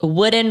hits,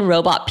 wooden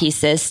robot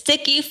pieces,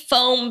 sticky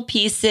foam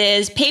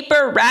pieces,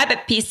 paper rabbit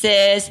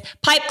pieces,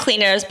 pipe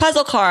cleaners,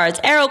 puzzle cards,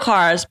 arrow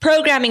cards,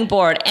 programming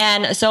board,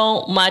 and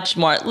so much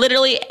more.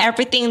 Literally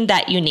everything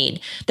that you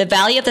need. The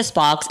value of this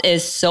box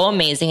is so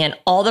amazing, and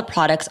all the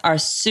products are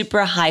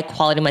super high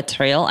quality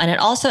material, and it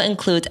also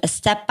includes a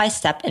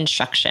step-by-step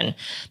instruction.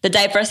 The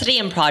diversity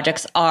in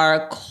projects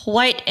are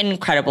quite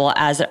incredible,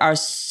 as there are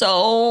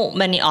so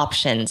many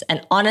options,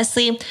 and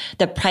honestly,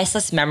 the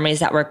priceless memories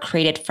that were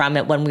created from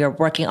it when we were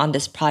working on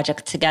this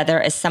project together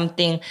is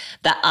something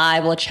that I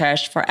will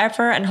cherish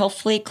forever, and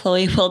hopefully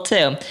Chloe will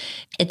too.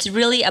 It's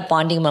really a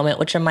bonding moment,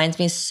 which reminds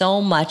me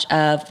so much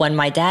of when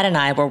my dad and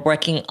I were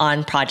working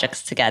on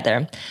projects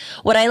together.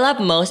 What I love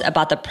most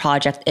about the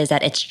project is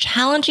that it's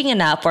challenging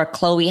enough where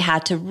Chloe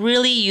had to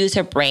really use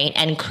her brain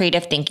and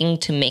creative thinking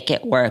to make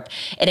it work.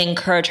 It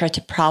encouraged her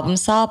to problem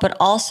solve, but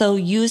also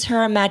use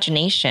her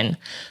imagination.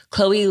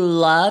 Chloe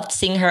loved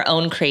seeing her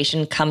own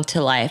creation come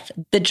to life.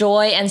 The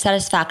joy and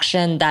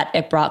satisfaction that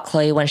it brought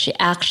Chloe when she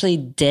actually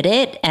did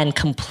it and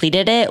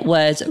completed it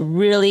was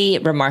really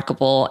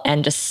remarkable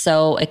and just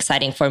so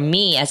exciting for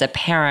me as a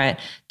parent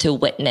to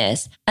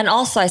witness. And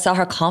also, I saw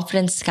her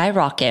confidence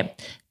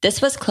skyrocket.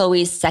 This was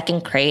Chloe's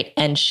second crate,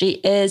 and she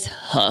is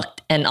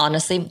hooked. And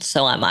honestly,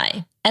 so am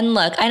I. And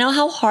look, I know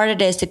how hard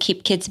it is to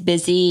keep kids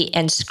busy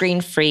and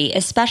screen-free,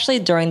 especially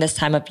during this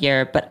time of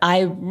year, but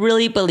I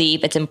really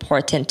believe it's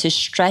important to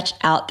stretch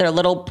out their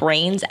little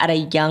brains at a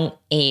young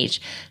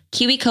age.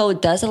 KiwiCo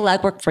does the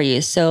legwork for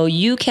you so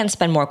you can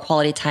spend more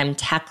quality time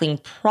tackling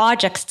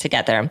projects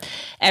together.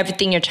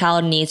 Everything your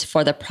child needs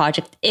for the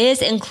project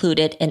is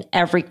included in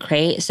every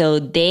crate so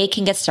they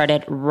can get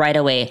started right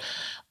away.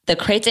 The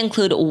crates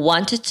include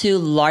 1 to 2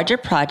 larger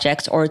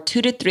projects or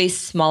 2 to 3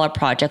 smaller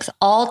projects,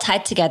 all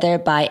tied together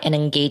by an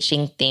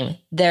engaging theme.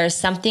 There's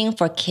something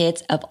for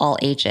kids of all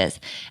ages.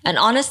 And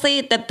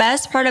honestly, the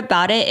best part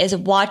about it is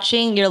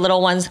watching your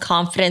little one's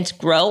confidence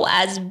grow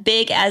as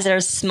big as their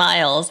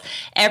smiles.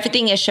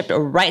 Everything is shipped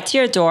right to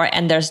your door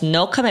and there's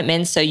no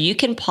commitment, so you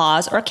can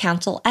pause or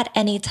cancel at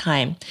any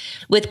time.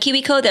 With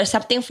KiwiCo, there's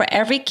something for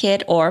every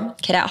kid or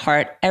kid at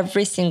heart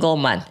every single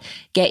month.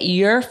 Get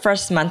your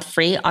first month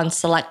free on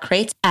select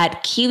crates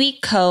at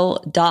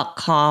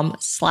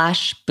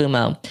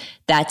kiwico.com/Bumo.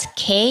 That's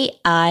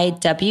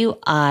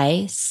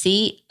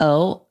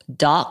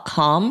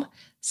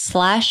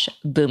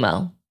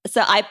KIWICO.com/Bumo.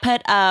 So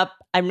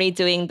I'm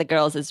redoing the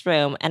girls'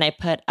 room and I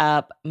put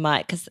up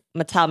because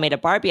Mattel made a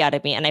Barbie out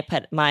of me and I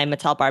put my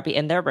Mattel Barbie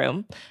in their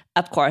room,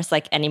 of course,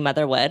 like any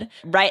mother would,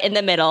 right in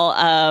the middle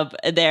of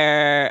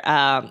their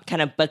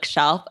kind of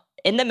bookshelf.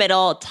 In the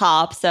middle,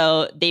 top,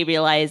 so they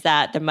realize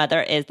that their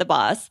mother is the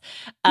boss.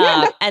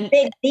 That's a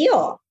big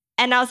deal.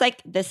 And I was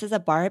like, "This is a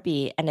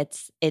Barbie, and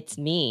it's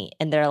me."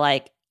 And they're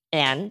like,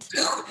 "And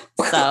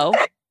so?"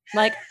 I'm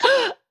like,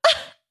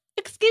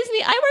 "Excuse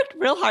me, I worked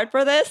real hard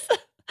for this."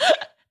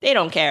 They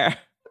don't care.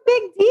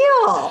 Big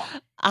deal.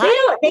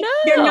 I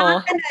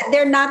know.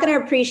 They're not gonna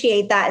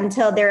appreciate that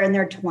until they're in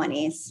their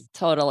 20s.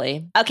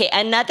 Totally. Okay,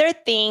 another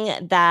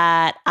thing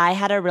that I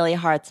had a really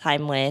hard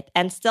time with,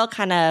 and still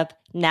kind of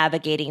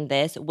navigating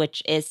this,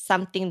 which is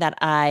something that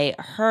I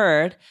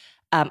heard.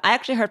 I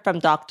actually heard from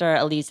Dr.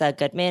 Eliza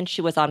Goodman.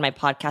 She was on my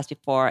podcast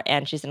before,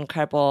 and she's an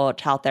incredible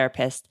child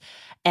therapist.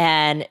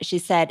 And she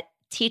said,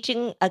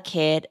 teaching a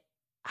kid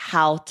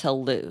how to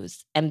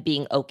lose and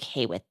being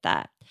okay with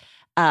that.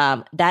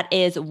 That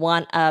is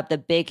one of the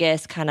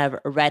biggest kind of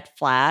red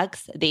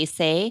flags. They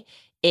say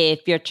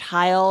if your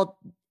child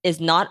is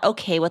not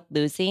okay with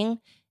losing,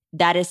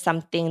 that is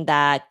something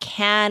that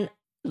can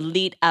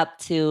lead up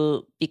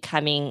to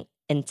becoming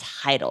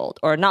entitled,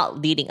 or not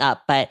leading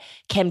up, but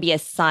can be a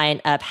sign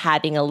of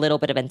having a little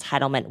bit of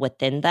entitlement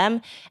within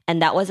them.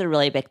 And that was a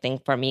really big thing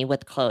for me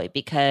with Chloe,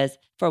 because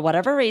for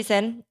whatever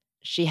reason,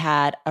 she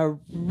had a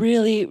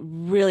really,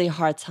 really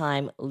hard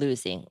time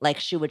losing. Like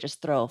she would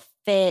just throw a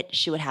fit.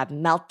 She would have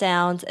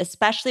meltdowns,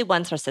 especially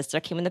once her sister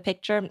came in the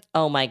picture.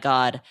 Oh my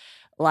God.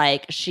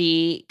 Like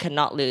she could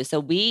not lose. So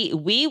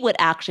we would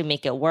actually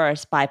make it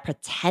worse by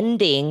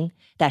pretending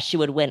that she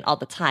would win all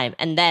the time.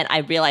 And then I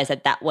realized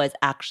that was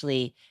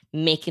actually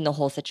making the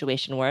whole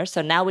situation worse.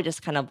 So now we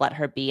just kind of let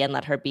her be and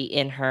let her be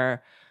in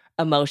her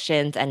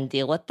emotions and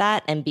deal with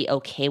that and be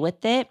okay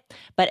with it.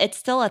 But it's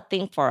still a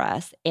thing for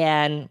us.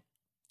 And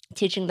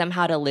teaching them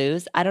how to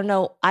lose, I don't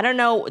know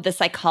the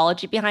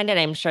psychology behind it.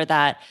 I'm sure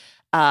that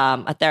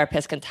a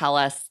therapist can tell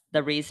us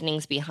the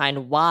reasonings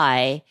behind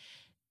why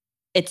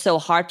it's so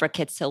hard for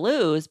kids to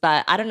lose,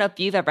 but I don't know if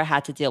you've ever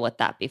had to deal with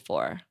that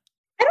before.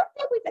 I don't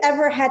think we've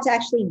ever had to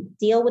actually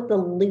deal with the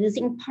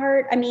losing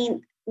part. I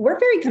mean, we're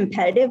very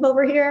competitive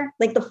over here,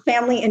 like the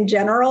family in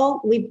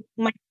general.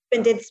 My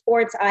husband did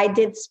sports, I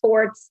did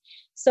sports.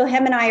 So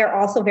him and I are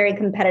also very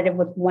competitive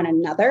with one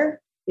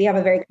another. We have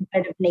a very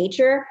competitive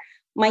nature.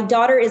 My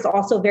daughter is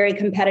also very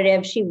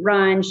competitive. She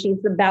runs, she's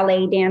a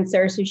ballet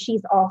dancer. So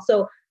she's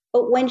also,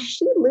 but when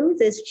she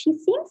loses, she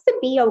seems to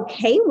be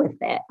okay with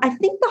it. I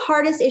think the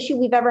hardest issue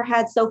we've ever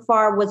had so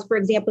far was, for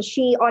example,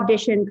 she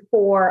auditioned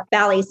for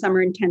ballet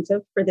summer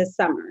intensive for this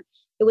summer.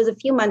 It was a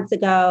few months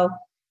ago.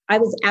 I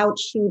was out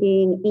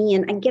shooting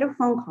and I get a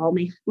phone call.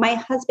 My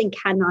husband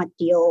cannot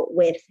deal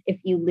with if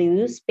you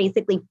lose,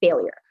 basically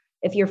failure.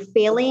 If you're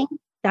failing,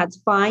 that's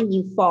fine.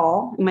 You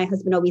fall. And my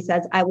husband always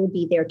says, I will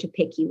be there to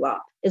pick you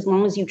up as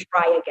long as you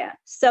try again.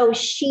 So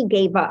she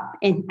gave up.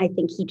 And I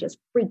think he just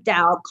freaked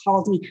out,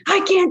 calls me, I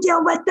can't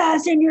deal with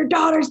this. And your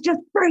daughter's just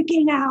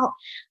freaking out.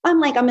 I'm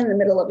like, I'm in the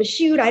middle of a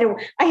shoot. I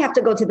have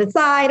to go to the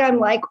side. I'm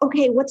like,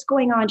 okay, what's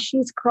going on?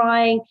 She's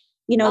crying.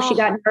 She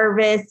got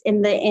nervous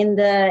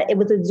it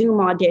was a Zoom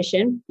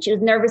audition. She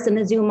was nervous in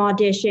the Zoom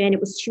audition. It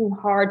was too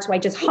hard. So I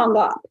just hung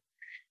up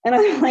and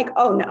I'm like,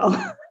 oh no.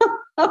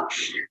 It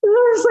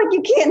was like,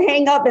 you can't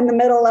hang up in the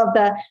middle of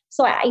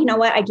so you know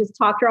what? I just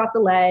talked her off the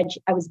ledge.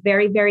 I was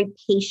very, very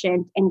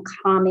patient and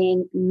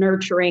calming,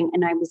 nurturing.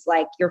 And I was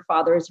like, your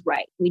father is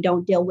right. We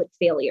don't deal with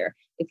failure.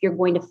 If you're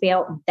going to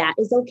fail, that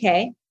is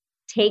okay.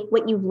 Take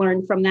what you've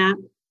learned from that,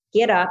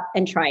 get up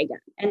and try again.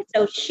 And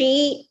so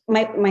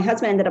my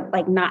husband ended up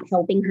like not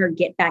helping her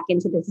get back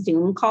into this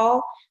Zoom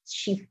call.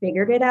 She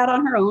figured it out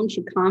on her own.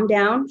 She calmed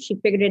down. She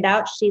figured it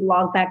out. She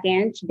logged back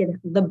in. She did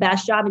the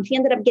best job and she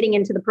ended up getting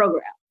into the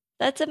program.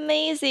 That's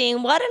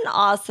amazing. What an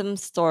awesome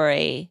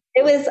story.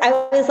 I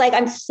was like,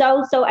 I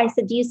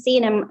said, do you see?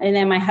 And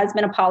then my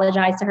husband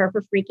apologized to her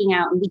for freaking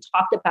out. And we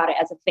talked about it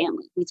as a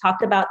family. We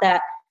talked about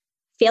that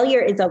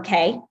failure is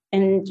okay.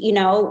 And,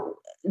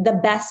 the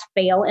best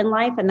fail in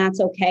life, and that's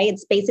okay.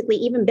 It's basically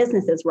even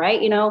businesses, right?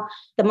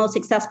 The most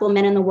successful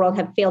men in the world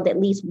have failed at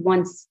least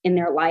once in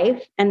their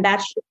life. And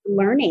that's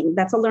learning.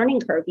 That's a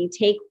learning curve. You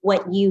take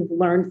what you've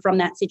learned from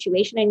that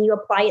situation and you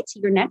apply it to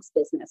your next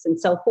business and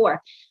so forth.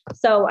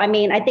 So,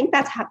 I think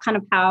that's kind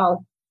of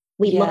how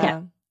we look at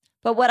it.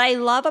 But what I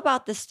love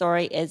about this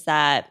story is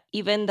that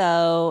even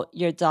though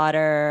your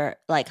daughter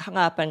like hung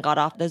up and got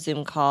off the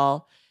Zoom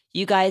call,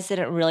 you guys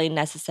didn't really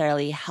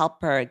necessarily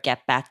help her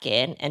get back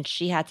in, and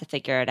she had to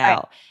figure it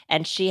out.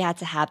 And she had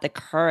to have the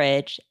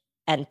courage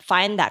and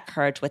find that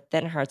courage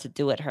within her to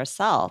do it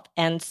herself.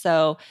 And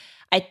so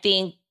I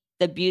think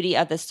the beauty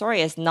of the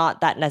story is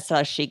not that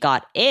necessarily she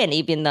got in,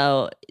 even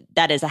though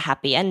that is a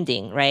happy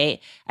ending, right?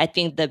 I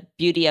think the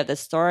beauty of the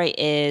story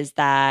is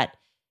that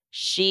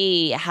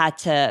she had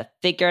to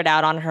figure it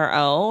out on her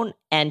own,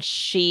 and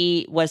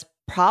she was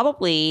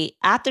probably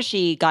after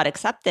she got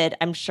accepted,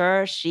 I'm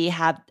sure she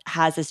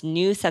has this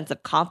new sense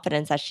of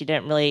confidence that she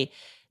didn't really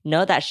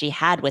know that she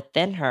had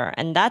within her.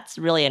 And that's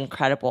really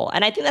incredible.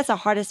 And I think that's the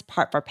hardest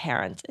part for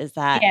parents is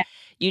that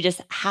you just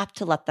have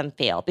to let them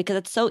fail because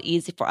it's so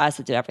easy for us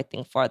to do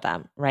everything for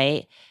them,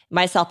 right?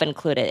 Myself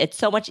included. It's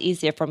so much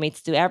easier for me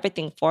to do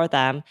everything for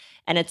them.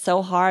 And it's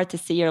so hard to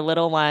see your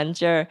little ones,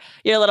 your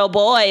little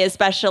boy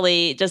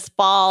especially, just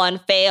fall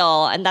and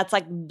fail. And that's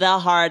like the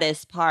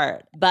hardest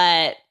part.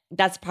 But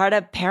that's part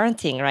of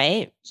parenting,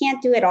 right?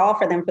 Can't do it all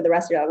for them for the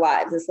rest of their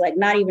lives. It's like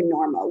not even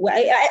normal.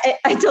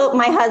 I told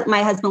my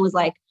husband was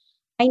like,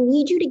 I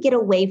need you to get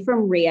away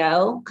from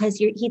Rio because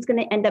he's going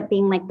to end up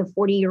being like the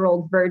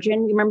 40-year-old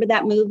virgin. You remember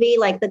that movie?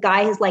 Like the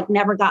guy has like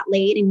never got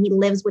laid and he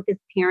lives with his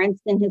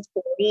parents in his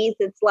 40s.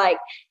 It's like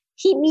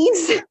he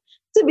needs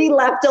to be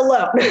left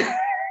alone.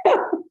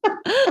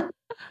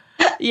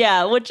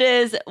 Yeah, which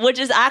is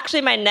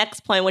actually my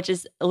next point, which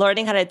is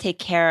learning how to take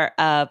care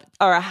of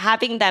or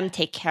having them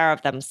take care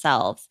of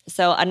themselves.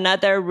 So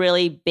another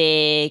really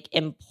big,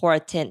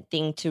 important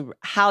thing to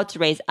how to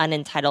raise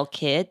unentitled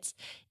kids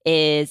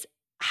is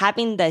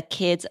having the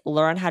kids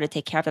learn how to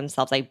take care of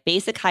themselves, like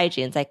basic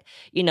hygiene, like,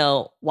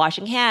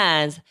 washing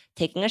hands,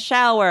 taking a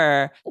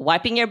shower,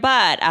 wiping your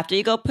butt after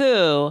you go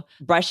poo,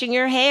 brushing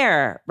your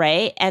hair,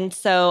 right? And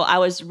so I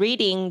was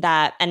reading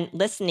that and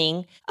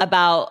listening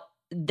about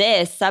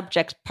this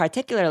subject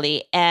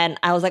particularly. And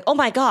I was like, oh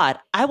my God,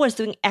 I was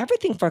doing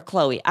everything for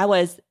Chloe. I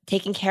was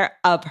taking care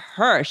of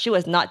her. She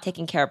was not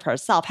taking care of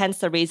herself. Hence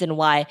the reason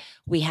why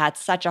we had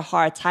such a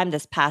hard time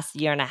this past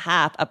year and a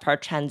half of her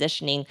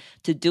transitioning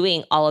to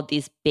doing all of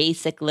these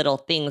basic little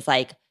things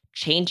like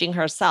changing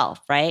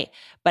herself, right?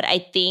 But I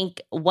think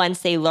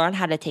once they learn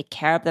how to take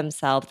care of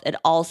themselves, it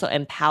also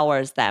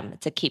empowers them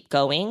to keep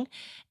going.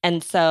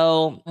 And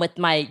so with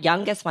my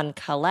youngest one,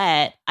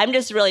 Colette, I'm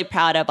just really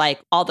proud of like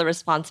all the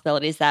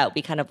responsibilities that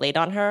we kind of laid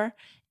on her.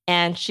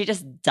 And she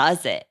just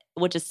does it,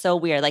 which is so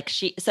weird. Like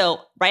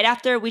so right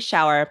after we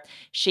shower,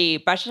 she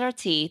brushes her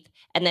teeth.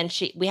 And then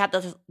we have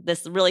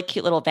this really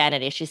cute little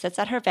vanity. She sits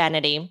at her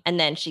vanity and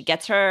then she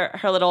gets her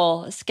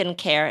little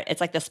skincare. It's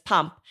like this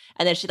pump.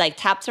 And then she like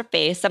taps her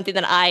face, something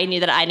that I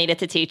knew that I needed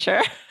to teach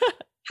her.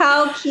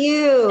 How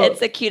cute. It's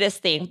the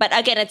cutest thing. But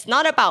again, it's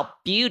not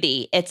about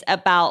beauty. It's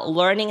about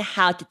learning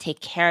how to take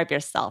care of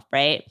yourself,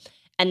 right?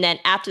 And then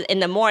in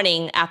the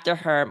morning, after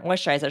her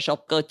moisturizer,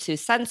 she'll go to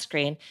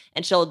sunscreen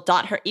and she'll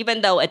dot her,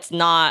 even though it's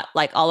not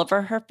like all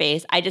over her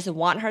face. I just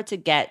want her to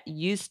get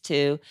used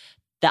to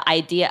the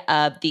idea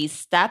of these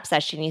steps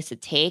that she needs to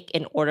take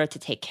in order to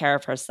take care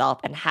of herself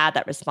and have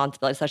that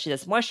responsibility. So she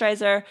does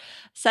moisturizer,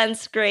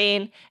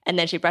 sunscreen, and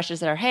then she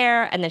brushes her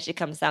hair, and then she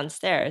comes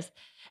downstairs.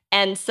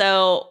 And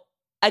so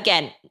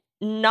again,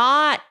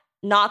 not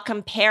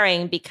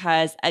comparing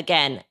because,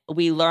 again,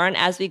 we learn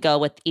as we go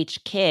with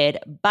each kid.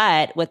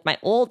 But with my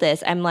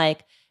oldest, I'm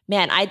like,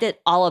 man, I did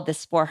all of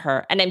this for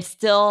her. And I'm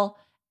still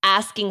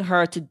asking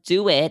her to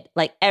do it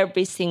like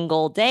every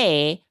single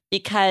day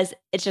because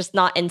it's just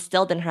not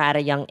instilled in her at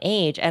a young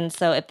age. And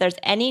so if there's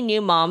any new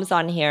moms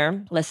on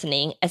here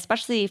listening,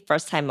 especially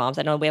first-time moms,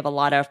 I know we have a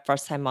lot of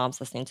first-time moms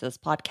listening to this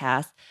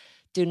podcast,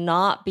 do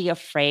not be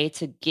afraid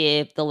to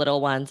give the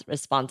little ones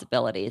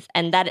responsibilities.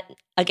 And that,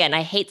 again,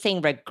 I hate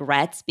saying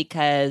regrets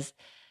because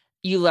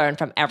you learn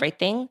from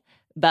everything.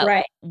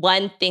 But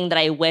One thing that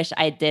I wish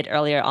I did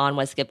earlier on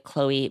was give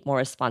Chloe more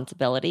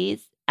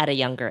responsibilities at a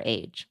younger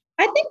age.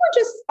 I think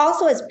we're just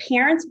also as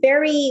parents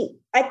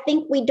I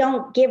think we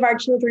don't give our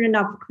children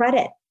enough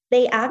credit.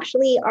 They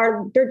actually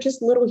they're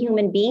just little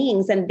human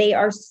beings and they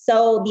are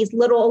these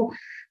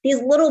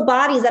little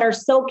bodies that are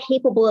so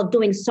capable of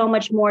doing so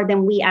much more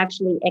than we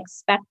actually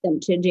expect them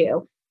to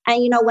do.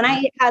 And, when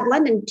I had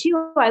London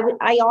too,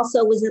 I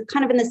also was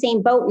kind of in the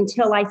same boat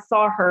until I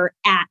saw her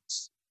at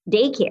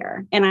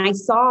daycare. And I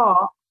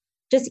saw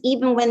just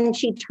even when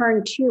she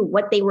turned 2,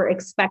 what they were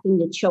expecting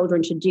the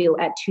children to do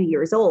at 2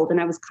 years old.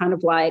 And I was kind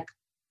of like,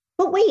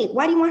 but wait,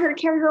 why do you want her to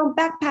carry her own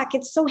backpack?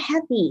 It's so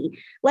heavy.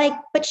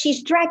 But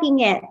she's dragging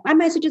it. I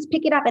might as well just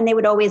pick it up. And they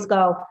would always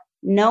go,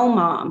 no,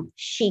 Mom,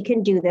 she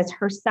can do this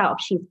herself.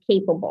 She's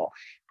capable.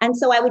 And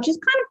so I would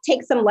just kind of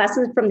take some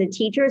lessons from the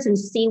teachers and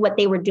see what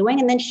they were doing.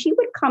 And then she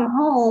would come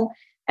home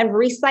and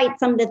recite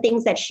some of the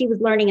things that she was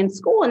learning in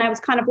school. And I was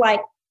kind of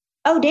like,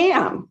 oh,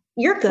 damn,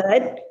 you're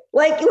good.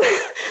 Wait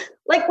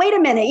a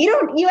minute.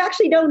 You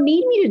actually don't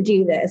need me to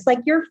do this.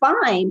 You're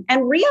fine.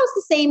 And Rio's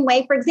the same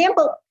way. For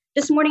example,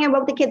 this morning I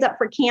woke the kids up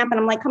for camp and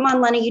I'm like, come on,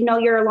 Lenny,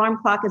 your alarm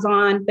clock is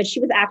on. But she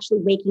was actually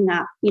waking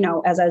up,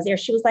 as I was there.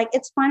 She was like,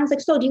 it's fine. I was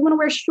like, so do you want to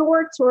wear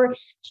shorts? Or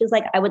she was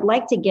like, I would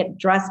like to get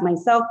dressed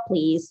myself,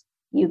 please.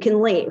 You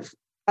can leave.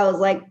 I was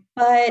like,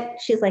 but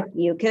she's like,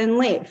 you can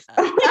leave.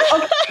 I'm like,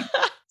 okay.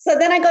 So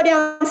then I go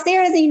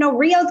downstairs and,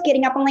 Rio's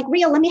getting up. I'm like,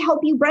 Rio, let me help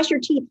you brush your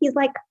teeth. He's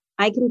like,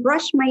 I can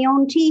brush my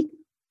own teeth.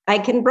 I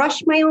can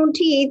brush my own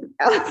teeth.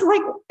 I was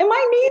like, am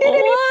I needed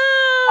anymore?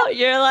 Wow.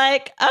 You're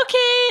like,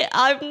 okay,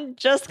 I'm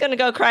just going to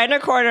go cry in a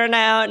corner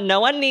now. No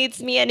one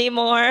needs me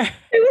anymore.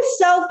 It was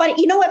so funny.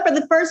 You know what? For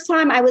the first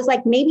time, I was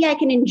like, maybe I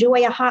can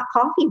enjoy a hot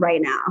coffee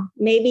right now.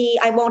 Maybe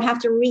I won't have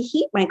to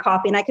reheat my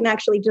coffee and I can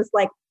actually just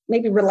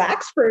maybe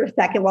relax for a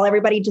second while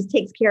everybody just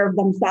takes care of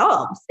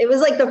themselves. It was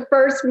the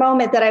first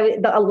moment that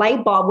a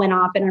light bulb went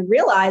off and I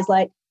realized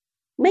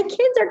my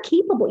kids are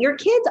capable. Your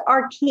kids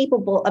are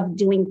capable of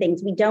doing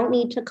things. We don't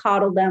need to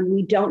coddle them.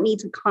 We don't need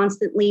to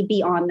constantly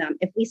be on them.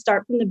 If we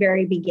start from the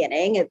very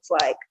beginning, it's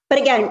but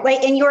again,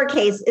 in your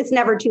case, it's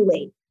never too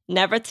late.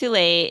 Never too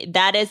late.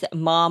 That is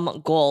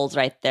mom goals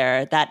right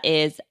there. That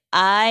is,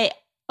 oh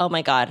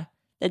my God,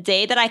 the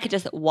day that I could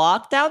just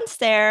walk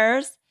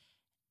downstairs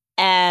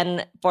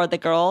and for the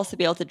girls to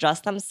be able to dress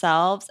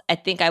themselves, I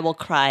think I will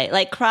cry.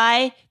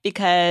 Cry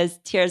because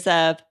tears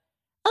of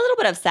a little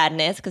bit of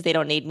sadness because they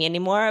don't need me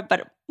anymore,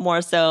 but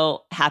more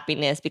so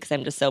happiness because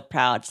I'm just so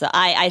proud. So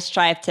I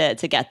strive to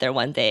get there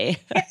one day.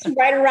 It's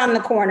right around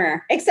the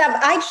corner. Except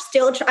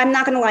I'm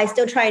not going to lie,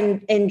 still try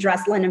and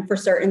dress Lennon for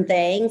certain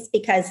things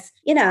because,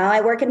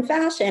 I work in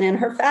fashion and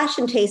her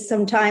fashion taste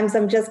sometimes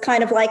I'm just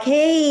kind of like,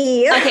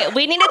 hey. Okay,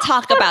 we need to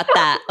talk about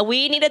that.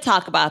 We need to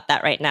talk about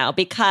that right now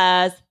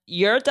because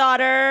your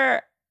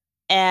daughter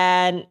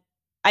and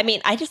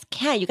I just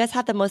can't. You guys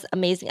have the most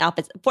amazing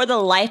outfits. For the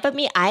life of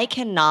me, I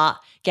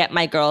cannot get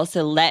my girls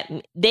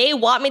to they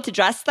want me to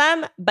dress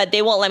them, but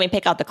they won't let me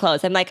pick out the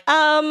clothes. I'm like,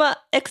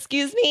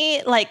 excuse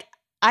me?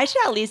 I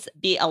should at least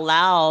be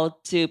allowed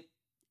to,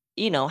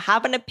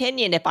 have an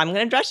opinion if I'm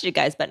going to dress you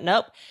guys. But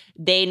nope,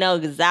 they know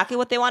exactly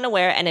what they want to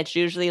wear. And it's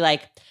usually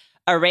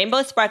a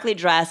rainbow sparkly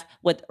dress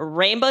with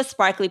rainbow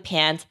sparkly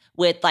pants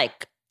with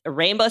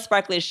rainbow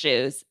sparkly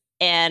shoes.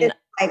 And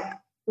it's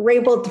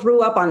Rainbow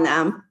threw up on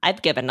them.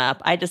 I've given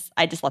up. I just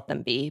let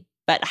them be.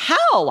 But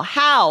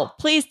how?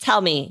 Please tell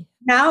me.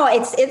 No,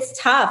 it's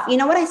tough. You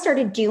know what I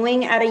started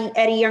doing at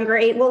a younger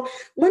age? Well,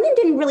 Lyndon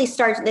didn't really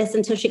start this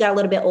until she got a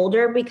little bit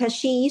older because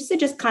she used to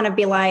just kind of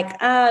be like,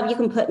 you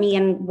can put me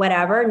in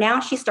whatever. Now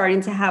she's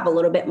starting to have a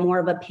little bit more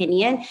of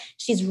opinion.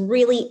 She's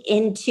really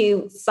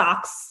into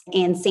socks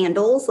and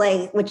sandals,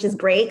 which is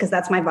great because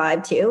that's my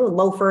vibe too. A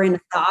loafer and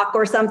a sock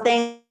or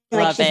something.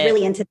 She's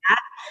really into that.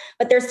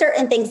 But there's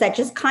certain things that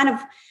just kind of,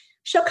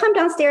 she'll come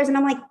downstairs and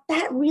I'm like,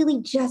 that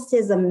really just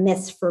is a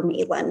miss for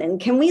me, London.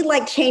 Can we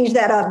change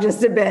that up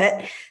just a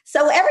bit?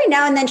 So every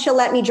now and then she'll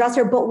let me dress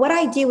her. But what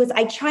I do is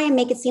I try and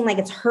make it seem like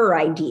it's her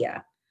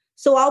idea.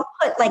 So I'll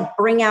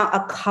bring out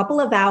a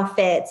couple of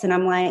outfits and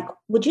I'm like,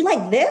 would you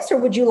like this or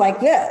would you like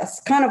this?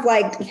 Kind of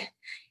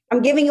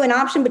I'm giving you an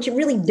option, but you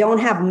really don't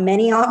have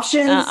many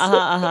options.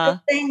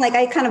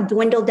 I kind of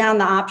dwindle down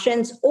the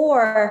options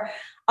or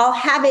I'll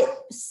have it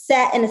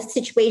set in a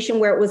situation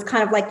where it was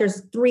kind of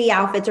there's 3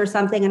 outfits or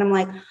something. And I'm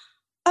like,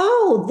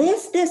 oh,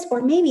 this,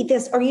 or maybe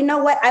this, or you know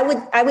what? I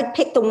would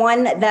pick the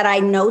one that I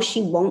know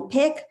she won't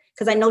pick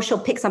because I know she'll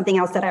pick something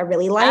else that I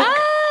really like.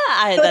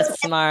 So that's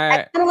smart.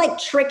 I kind of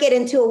trick it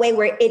into a way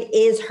where it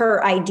is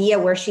her idea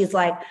where she's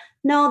like,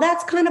 no,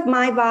 that's kind of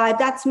my vibe.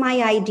 That's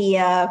my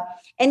idea.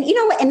 And you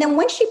know what? And then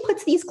when she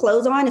puts these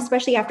clothes on,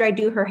 especially after I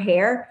do her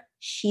hair,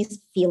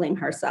 she's feeling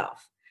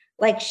herself.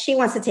 She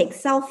wants to take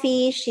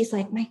selfies. She's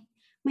like, my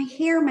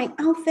hair, my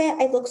outfit,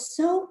 I look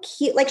so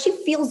cute. She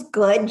feels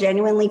good,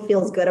 genuinely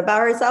feels good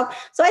about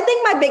herself. So I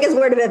think my biggest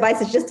word of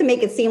advice is just to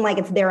make it seem like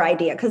it's their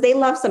idea because they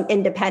love some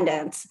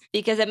independence.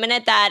 Because the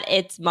minute that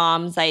it's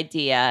mom's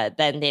idea,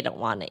 then they don't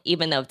want it,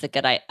 even though it's a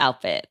good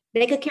outfit.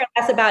 They could care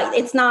less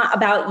it's not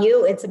about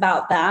you, it's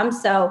about them.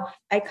 So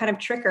I kind of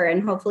trick her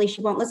and hopefully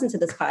she won't listen to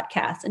this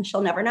podcast and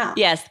she'll never know.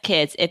 Yes,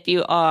 kids, if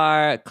you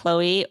are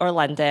Chloe or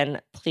London,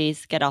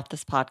 please get off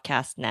this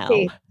podcast now.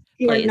 Please.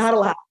 You're not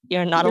allowed.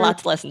 You're not allowed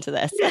to listen to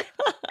this.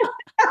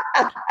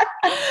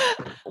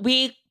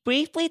 We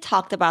briefly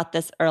talked about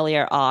this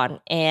earlier on,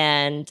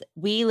 and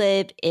we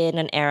live in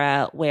an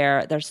era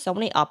where there's so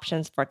many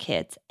options for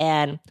kids.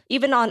 And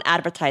even on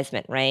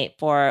advertisement, right?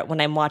 For when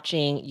I'm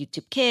watching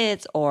YouTube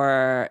Kids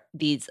or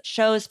these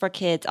shows for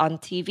kids on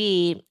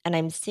TV, and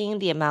I'm seeing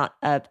the amount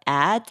of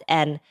ads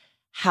and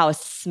how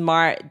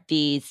smart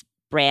these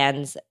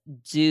brands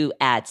do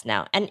ads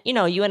now. And,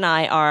 you and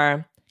I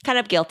are kind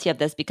of guilty of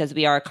this because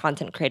we are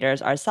content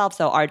creators ourselves.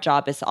 So our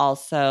job is to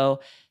also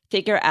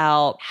figure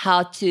out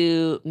how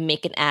to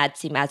make an ad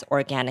seem as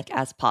organic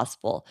as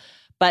possible.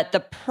 But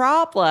the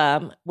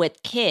problem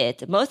with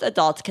kids, most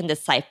adults can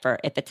decipher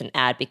if it's an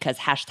ad because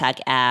hashtag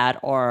ad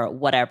or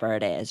whatever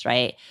it is,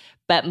 right?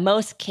 But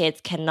most kids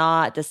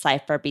cannot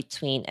decipher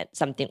between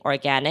something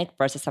organic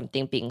versus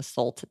something being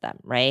sold to them,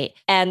 right?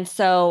 And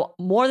so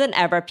more than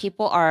ever,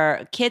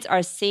 kids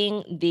are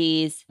seeing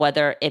these,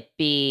 whether it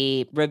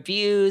be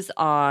reviews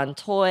on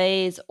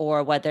toys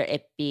or whether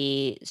it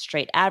be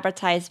straight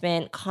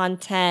advertisement,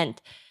 content.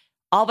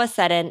 All of a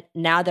sudden,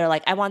 now they're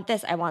like, I want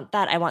this, I want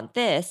that, I want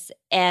this.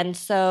 And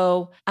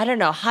so I don't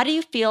know, how do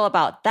you feel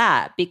about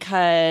that?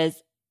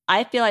 Because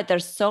I feel like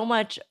there's so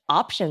much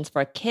options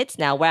for kids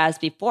now, whereas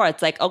before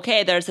it's like,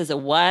 okay, there's this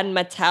one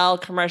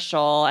Mattel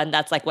commercial and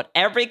that's like what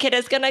every kid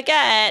is going to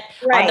get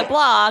on the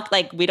block.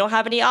 Like we don't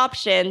have any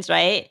options,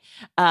 right?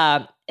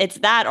 It's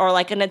that or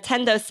like a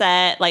Nintendo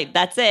set, like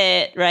that's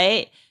it,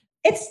 right?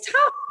 It's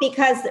tough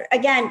because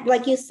again,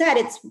 like you said,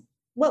 it's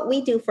what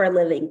we do for a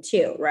living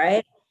too,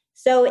 right?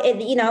 So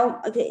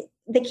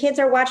the kids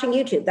are watching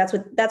YouTube.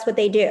 That's what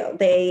they do.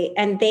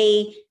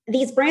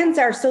 These brands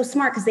are so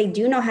smart because they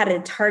do know how to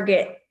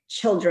target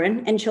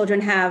children, and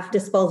children have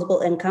disposable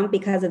income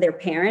because of their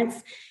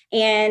parents,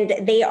 and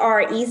they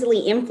are easily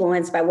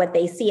influenced by what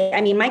they see.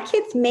 I mean, my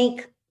kids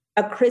make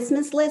a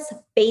Christmas list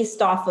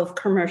based off of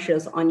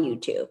commercials on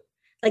YouTube.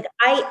 Like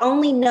I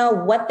only know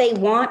what they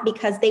want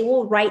because they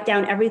will write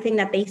down everything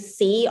that they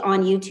see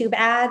on YouTube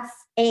ads,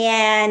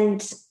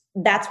 and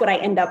that's what I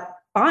end up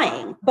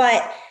buying.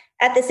 But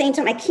at the same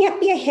time, I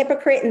can't be a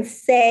hypocrite and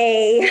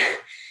say,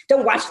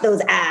 don't watch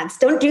those ads.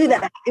 Don't do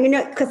that. I mean,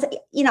 because,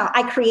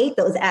 I create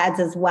those ads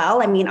as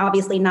well. I mean,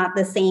 obviously not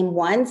the same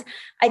ones.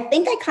 I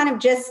think I kind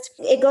of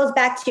it goes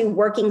back to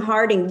working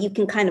hard and you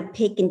can kind of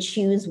pick and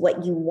choose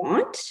what you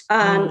want.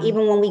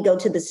 Even when we go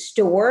to the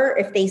store,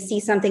 if they see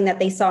something that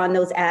they saw in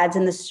those ads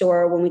in the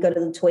store, when we go to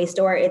the toy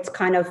store, it's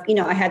kind of,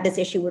 I had this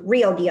issue with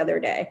Rio the other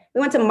day.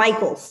 We went to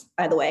Michael's,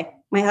 by the way.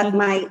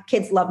 My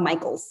kids love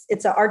Michael's.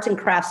 It's an arts and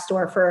crafts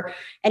store for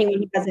anyone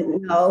who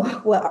doesn't know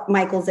what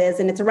Michael's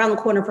is. And it's around the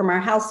corner from our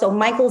house. So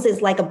Michael's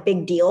is like a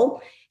big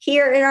deal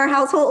here in our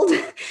household.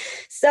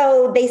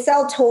 So they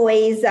sell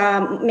toys,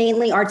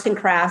 mainly arts and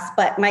crafts,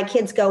 but my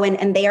kids go in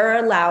and they are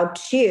allowed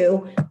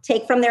to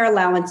take from their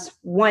allowance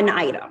one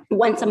item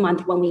once a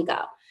month when we go.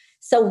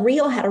 So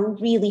Rio had a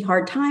really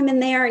hard time in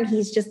there and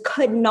he's just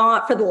could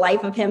not for the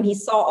life of him. He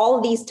saw all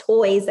of these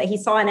toys that he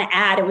saw in an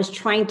ad and was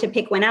trying to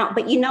pick one out.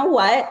 But you know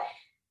what?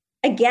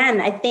 Again,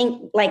 I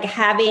think like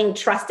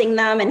trusting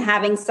them and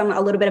having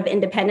a little bit of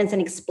independence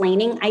and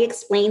I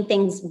explain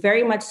things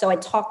very much so. I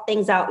talk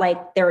things out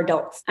like they're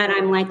adults. And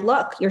I'm like,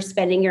 look, you're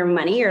spending your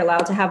money. You're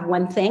allowed to have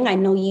one thing. I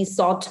know you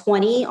saw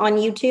 20 on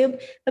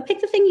YouTube, but pick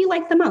the thing you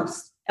like the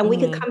most. And we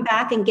could come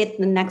back and get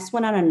the next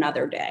one on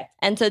another day.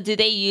 And so do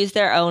they use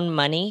their own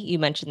money? You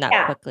mentioned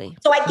that quickly.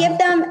 So I give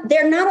them,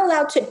 they're not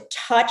allowed to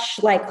touch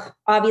like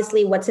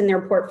obviously what's in their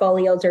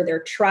portfolios or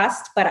their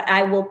trust, but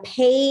I will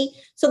pay.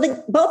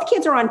 So both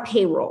kids are on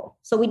payroll.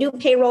 So we do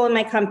payroll in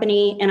my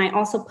company and I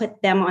also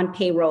put them on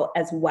payroll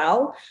as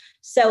well.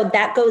 So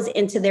that goes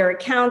into their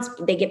accounts.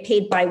 They get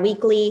paid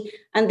biweekly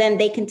and then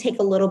they can take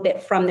a little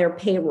bit from their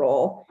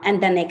payroll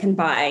and then they can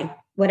buy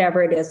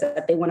whatever it is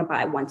that they want to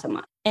buy once a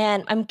month.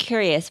 And I'm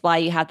curious why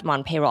you have them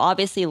on payroll.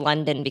 Obviously,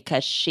 London,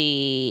 because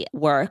she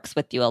works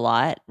with you a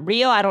lot.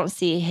 Rio, I don't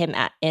see him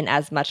in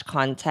as much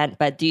content,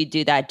 but do you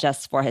do that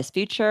just for his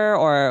future?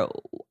 Or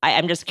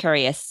I'm just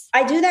curious.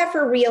 I do that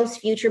for Rio's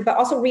future, but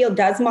also Rio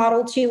does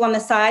model too on the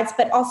sides.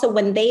 But also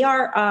when they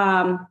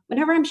are,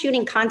 whenever I'm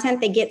shooting content,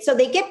 they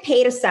get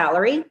paid a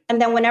salary.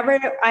 And then whenever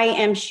I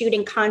am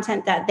shooting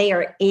content that they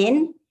are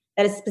in,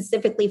 that is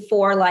specifically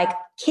for like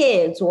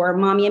kids or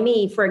mommy and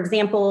me. For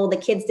example, the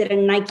kids did a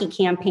Nike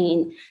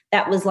campaign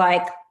that was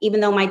like,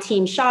 even though my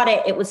team shot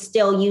it, it was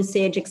still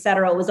usage, et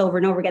cetera. It was over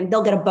and over again.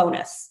 They'll get a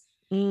bonus.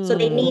 So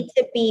they need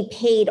to be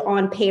paid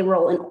on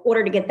payroll in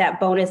order to get that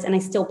bonus. And I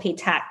still pay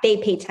tax. They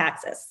pay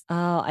taxes.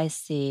 Oh, I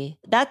see.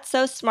 That's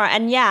so smart.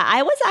 And yeah,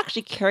 I was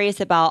actually curious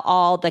about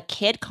all the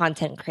kid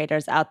content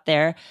creators out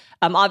there.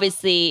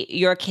 Obviously,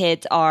 your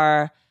kids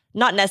are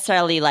not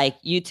necessarily like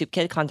YouTube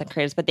kid content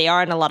creators, but they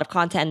are in a lot of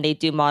content and they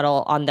do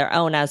model on their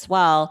own as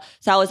well.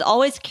 So I was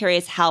always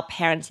curious how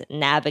parents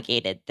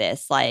navigated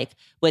this, like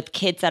with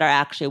kids that are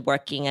actually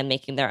working and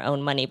making their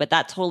own money. But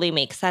that totally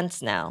makes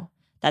sense now.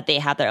 that they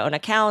have their own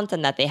accounts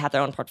and that they have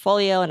their own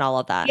portfolio and all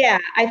of that. Yeah,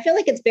 I feel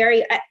like it's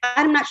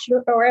I'm not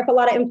sure or if a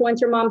lot of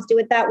influencer moms do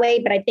it that way,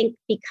 but I think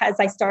because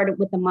I started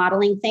with the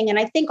modeling thing, and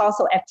I think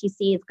also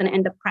FTC is going to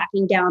end up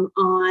cracking down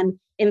on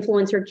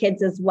influencer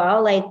kids as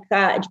well. Like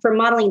for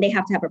modeling, they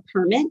have to have a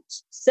permit.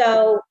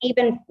 So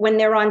even when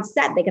they're on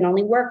set, they can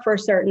only work for a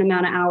certain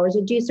amount of hours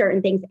or do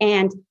certain things.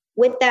 And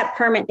with that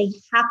permit, they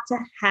have to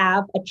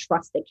have a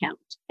trust account,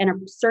 and a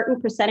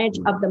certain percentage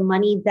of the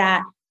money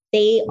that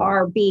they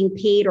are being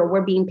paid or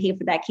we're being paid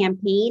for that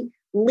campaign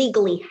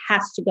legally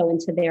has to go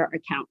into their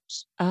account.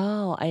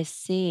 Oh, I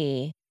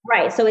see.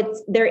 Right. So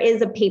there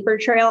is a paper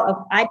trail of,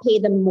 I pay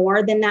them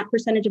more than that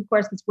percentage, of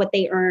course, because what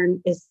they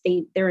earn is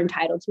they're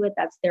entitled to it.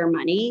 That's their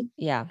money.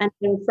 Yeah. And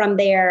then from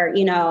there,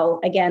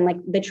 again, like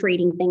the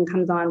trading thing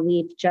comes on,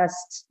 we've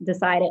just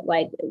decided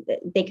like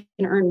they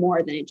can earn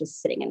more than it just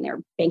sitting in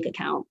their bank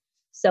account.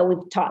 So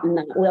we've taught them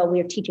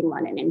we're teaching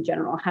London in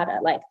general how to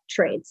like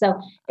trade. So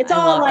it's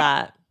all like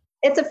that.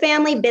 It's a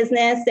family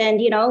business,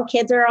 and,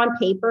 kids are on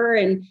paper,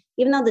 and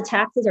even though the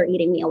taxes are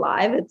eating me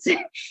alive, it's, it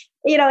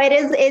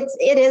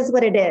is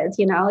what it is,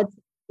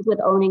 it's with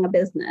owning a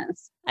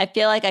business. I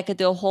feel like I could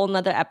do a whole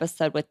nother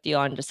episode with you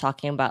on just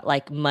talking about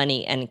like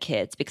money and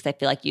kids, because I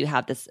feel like you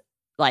have this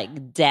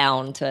like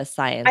down to a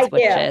science, I would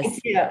love that.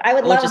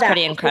 Which is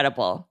pretty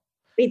incredible.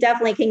 We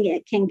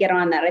definitely can get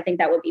on that. I think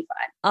that would be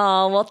fun.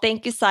 Oh, well,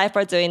 thank you, Sai,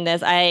 for doing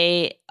this.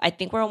 I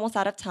think we're almost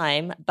out of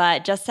time,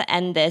 but just to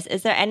end this,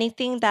 is there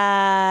anything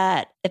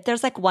that, if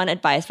there's like one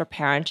advice for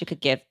parents you could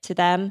give to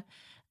them,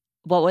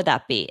 what would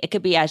that be? It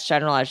could be as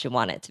general as you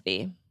want it to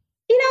be.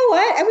 You know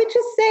what? I would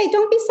just say,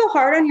 don't be so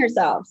hard on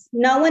yourselves.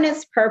 No one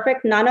is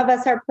perfect. None of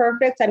us are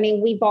perfect. I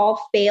mean, we've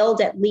all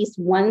failed at least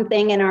one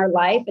thing in our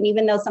life. And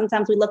even though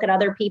sometimes we look at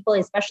other people,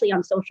 especially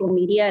on social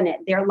media, and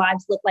their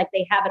lives look like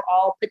they have it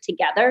all put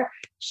together,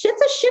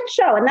 shit's a shit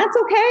show. And that's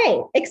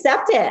okay.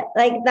 Accept it.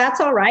 Like, that's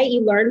all right.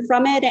 You learn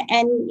from it,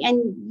 and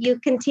you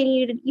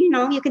continue to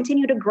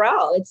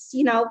grow. It's,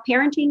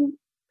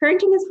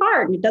 parenting is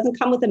hard, and it doesn't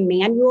come with a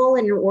manual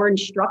or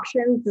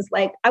instructions. It's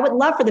like, I would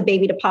love for the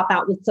baby to pop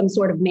out with some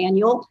sort of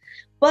manual,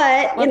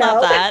 but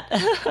that.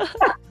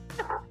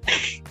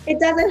 It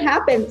doesn't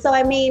happen. So,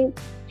 I mean,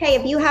 hey,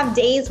 if you have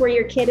days where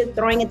your kid is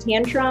throwing a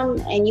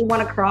tantrum and you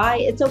want to cry,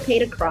 it's okay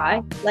to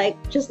cry. Like,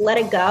 just let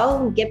it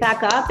go and get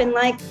back up, and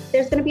like,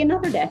 there's going to be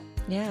another day.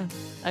 Yeah,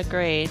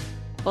 agreed.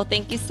 Well,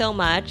 thank you so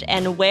much.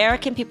 And where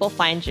can people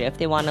find you if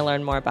they want to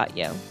learn more about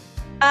you?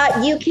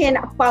 You can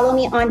follow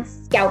me on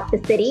Scout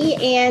the City,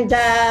 and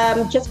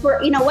just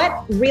for,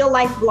 real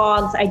life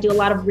vlogs. I do a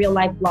lot of real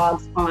life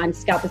vlogs on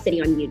Scout the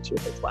City on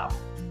YouTube as well.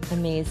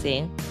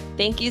 Amazing.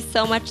 Thank you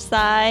so much,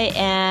 Sai,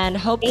 and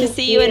hope to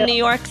see you in New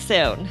York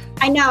soon.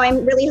 I know.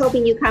 I'm really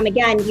hoping you come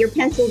again. You're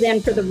penciled in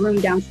for the room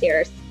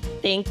downstairs.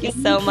 Thank you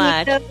so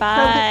much.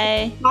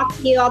 Bye.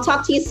 I'll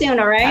talk to you soon,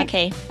 all right?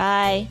 Okay,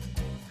 bye.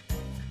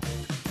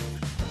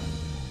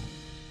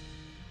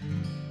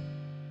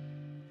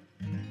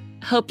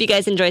 Hope you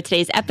guys enjoyed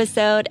today's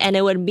episode, and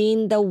it would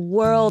mean the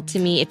world to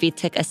me if you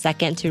took a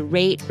second to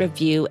rate,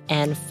 review,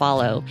 and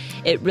follow.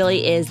 It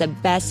really is the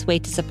best way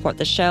to support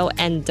the show,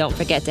 and don't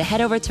forget to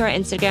head over to our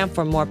Instagram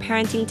for more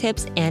parenting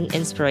tips and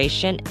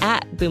inspiration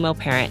at Boomo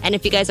Parent. And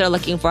if you guys are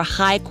looking for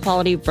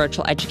high-quality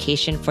virtual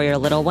education for your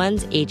little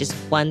ones, ages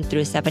 1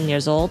 through 7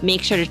 years old,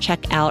 make sure to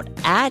check out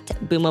at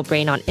Boomo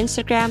Brain on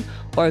Instagram,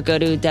 or go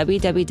to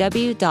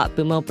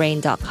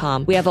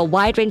www.boomobrain.com. We have a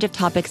wide range of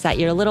topics that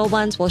your little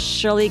ones will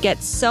surely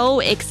get so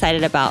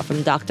excited about,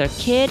 from Dr.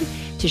 Kid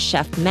to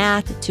Chef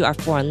Math to our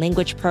foreign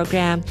language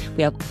program.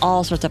 We have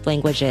all sorts of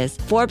languages.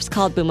 Forbes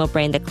called Boomo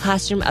Brain the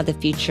classroom of the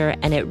future,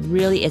 and it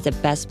really is the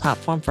best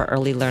platform for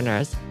early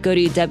learners. Go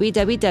to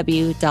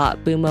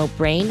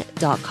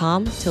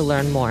www.boomobrain.com to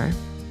learn more.